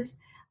years.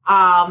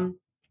 And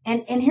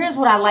here's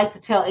what I like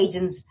to tell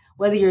agents,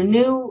 whether you're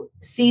new,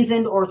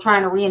 seasoned, or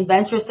trying to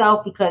reinvent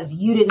yourself because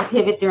you didn't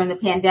pivot during the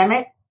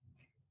pandemic.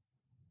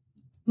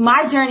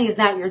 My journey is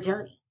not your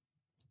journey.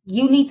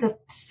 You need to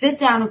sit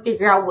down and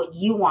figure out what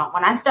you want.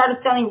 When I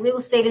started selling real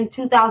estate in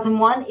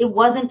 2001, it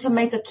wasn't to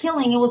make a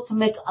killing. It was to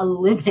make a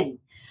living.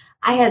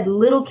 I had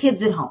little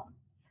kids at home,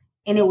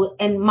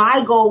 and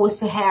my goal was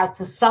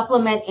to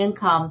supplement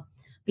income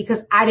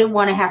because I didn't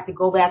want to have to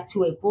go back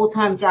to a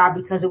full-time job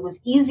because it was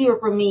easier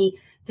for me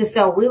to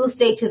sell real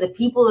estate to the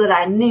people that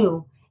I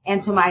knew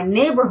and to my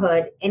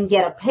neighborhood and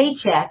get a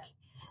paycheck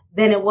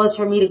than it was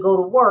for me to go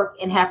to work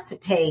and have to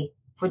pay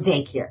for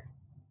daycare.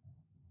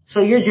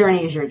 So your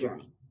journey is your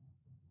journey.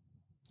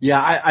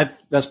 Yeah,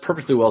 that's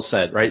perfectly well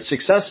said, right?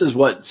 Success is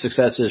what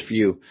success is for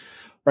you,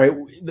 right?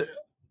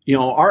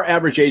 Our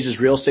average age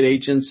as real estate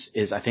agents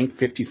is, I think,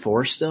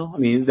 54 still. I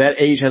mean, that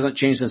age hasn't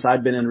changed since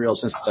I've been in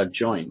since I've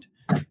joined.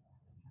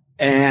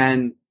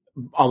 And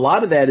a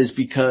lot of that is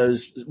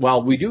because,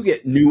 while we do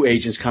get new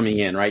agents coming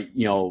in, right?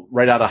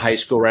 Right out of high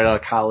school, right out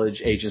of college,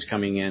 agents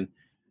coming in.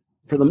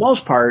 For the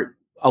most part,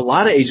 a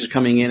lot of agents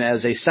coming in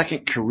as a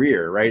second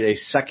career, right? A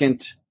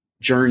second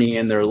journey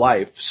in their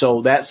life.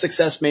 So that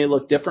success may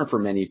look different for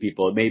many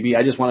people. It may be,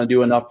 I just want to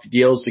do enough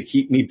deals to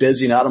keep me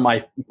busy and out of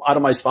my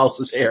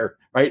spouse's hair,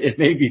 right? It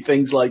may be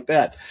things like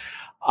that.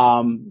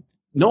 Know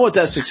what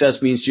that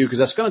success means to you, because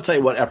that's going to tell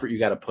you what effort you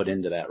got to put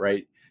into that,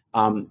 right?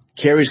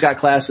 Carrie's got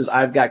classes.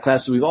 I've got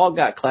classes. We've all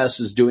got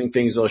classes doing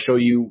things that'll show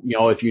you,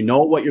 if you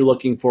know what you're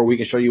looking for, we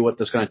can show you what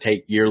that's going to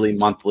take yearly,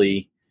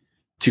 monthly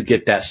to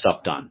get that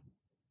stuff done.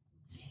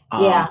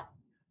 Yeah.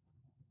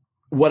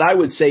 What I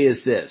would say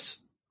is this.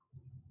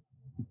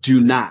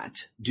 Do not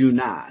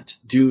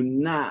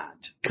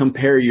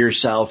compare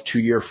yourself to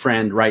your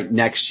friend right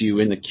next to you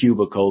in the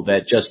cubicle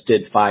that just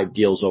did 5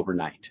 deals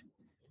overnight,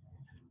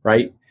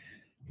 right?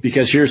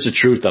 Because here's the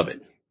truth of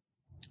it.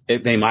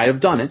 They might have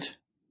done it.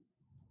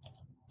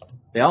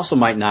 They also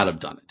might not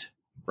have done it,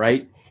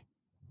 right?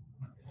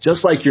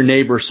 Just like your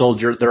neighbor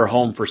sold their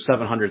home for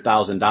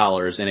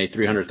 $700,000 in a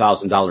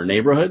 $300,000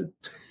 neighborhood.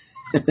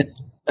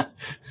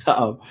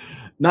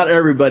 Not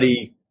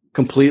everybody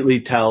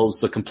completely tells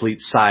the complete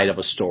side of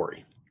a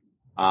story.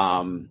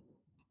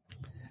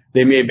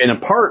 They may have been a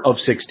part of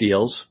 6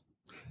 deals,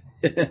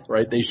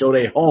 right? They showed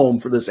a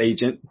home for this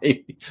agent.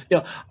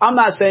 I'm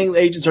not saying the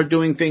agents are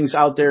doing things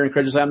out there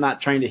incredibly. I'm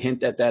not trying to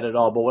hint at that at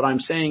all. But what I'm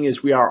saying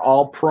is we are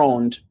all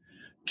prone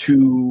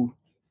to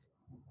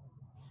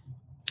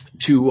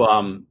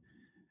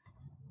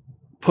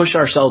push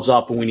ourselves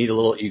up when we need a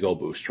little ego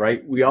boost,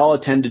 right? We all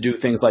tend to do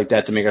things like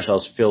that to make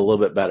ourselves feel a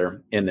little bit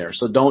better in there.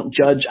 So don't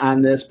judge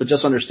on this, but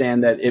just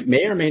understand that it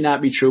may or may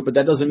not be true, but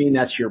that doesn't mean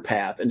that's your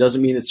path. It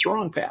doesn't mean it's the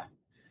wrong path.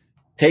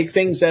 Take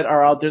things that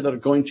are out there that are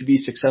going to be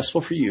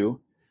successful for you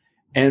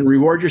and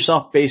reward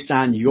yourself based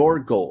on your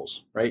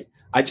goals, right?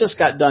 I just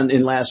got done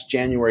in last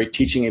January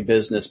teaching a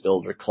business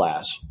builder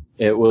class.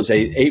 It was a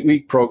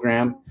 8-week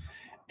program.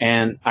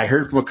 And I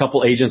heard from a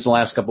couple agents in the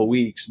last couple of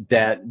weeks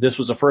that this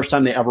was the first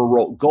time they ever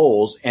wrote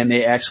goals and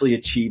they actually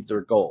achieved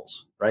their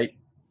goals, right?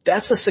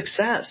 That's a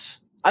success.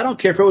 I don't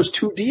care if it was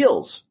 2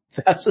 deals.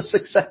 That's a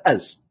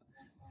success.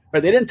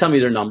 Right? They didn't tell me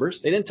their numbers.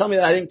 They didn't tell me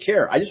that. I didn't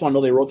care. I just want to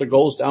know they wrote their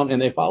goals down and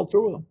they followed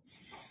through with them.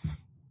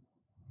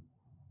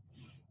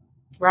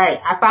 Right.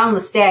 I found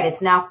the stat.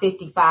 It's now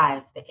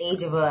 55, the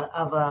age of a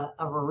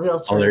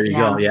realtor. Oh, there you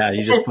go. Yeah,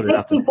 you just put it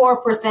up there.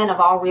 64%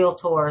 of all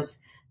realtors.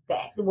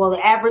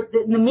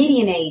 The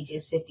median age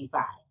is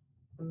 55.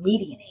 The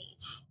median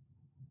age.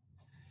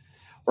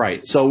 Right.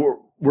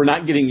 So we're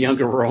not getting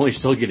younger. We're only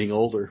still getting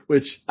older,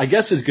 which I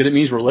guess is good. It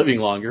means we're living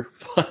longer.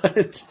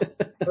 But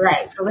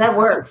right. So that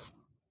works.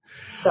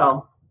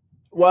 So.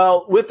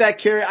 Well, with that,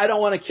 Carrie, I don't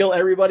want to kill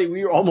everybody.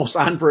 We were almost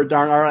on for a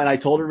darn hour, and I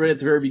told everybody at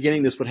the very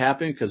beginning this would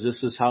happen because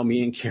this is how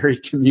me and Carrie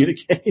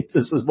communicate.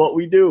 This is what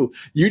we do.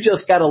 You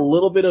just got a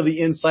little bit of the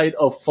insight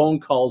of phone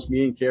calls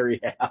me and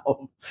Carrie have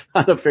on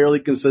a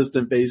fairly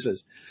consistent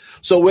basis.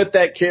 So with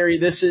that, Carrie,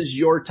 this is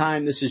your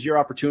time. This is your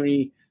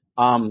opportunity.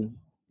 Plug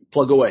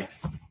away.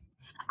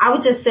 I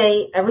would just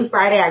say every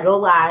Friday I go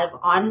live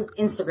on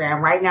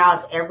Instagram. Right now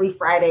it's every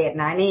Friday at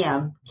 9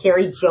 a.m.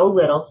 Carrie Jo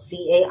Little,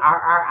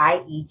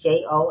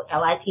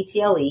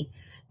 CarrieJoLittle,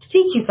 to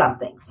teach you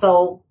something.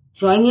 So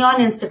join me on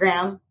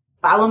Instagram,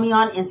 follow me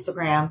on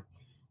Instagram,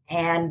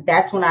 and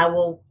that's when I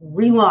will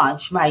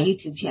relaunch my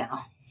YouTube channel.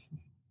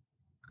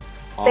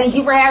 Awesome. Thank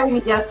you for having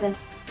me, Justin.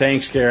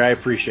 Thanks, Carrie. I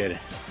appreciate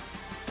it.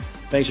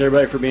 Thanks,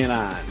 everybody, for being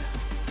on.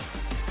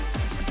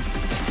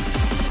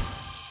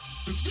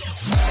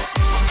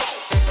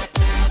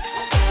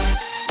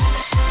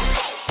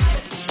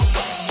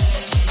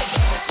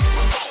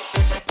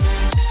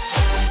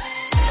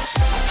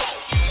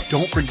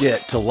 Don't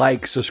forget to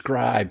like,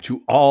 subscribe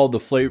to all the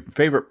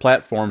favorite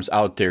platforms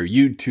out there.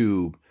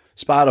 YouTube,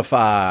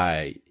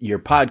 Spotify, your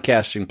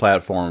podcasting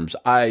platforms,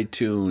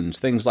 iTunes,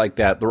 things like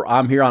that.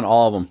 I'm here on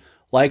all of them.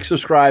 Like,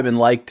 subscribe, and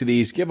like to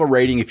these. Give a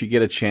rating if you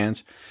get a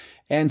chance.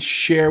 And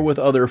share with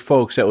other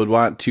folks that would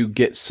want to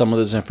get some of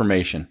this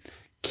information.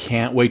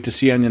 Can't wait to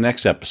see you on the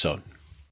next episode.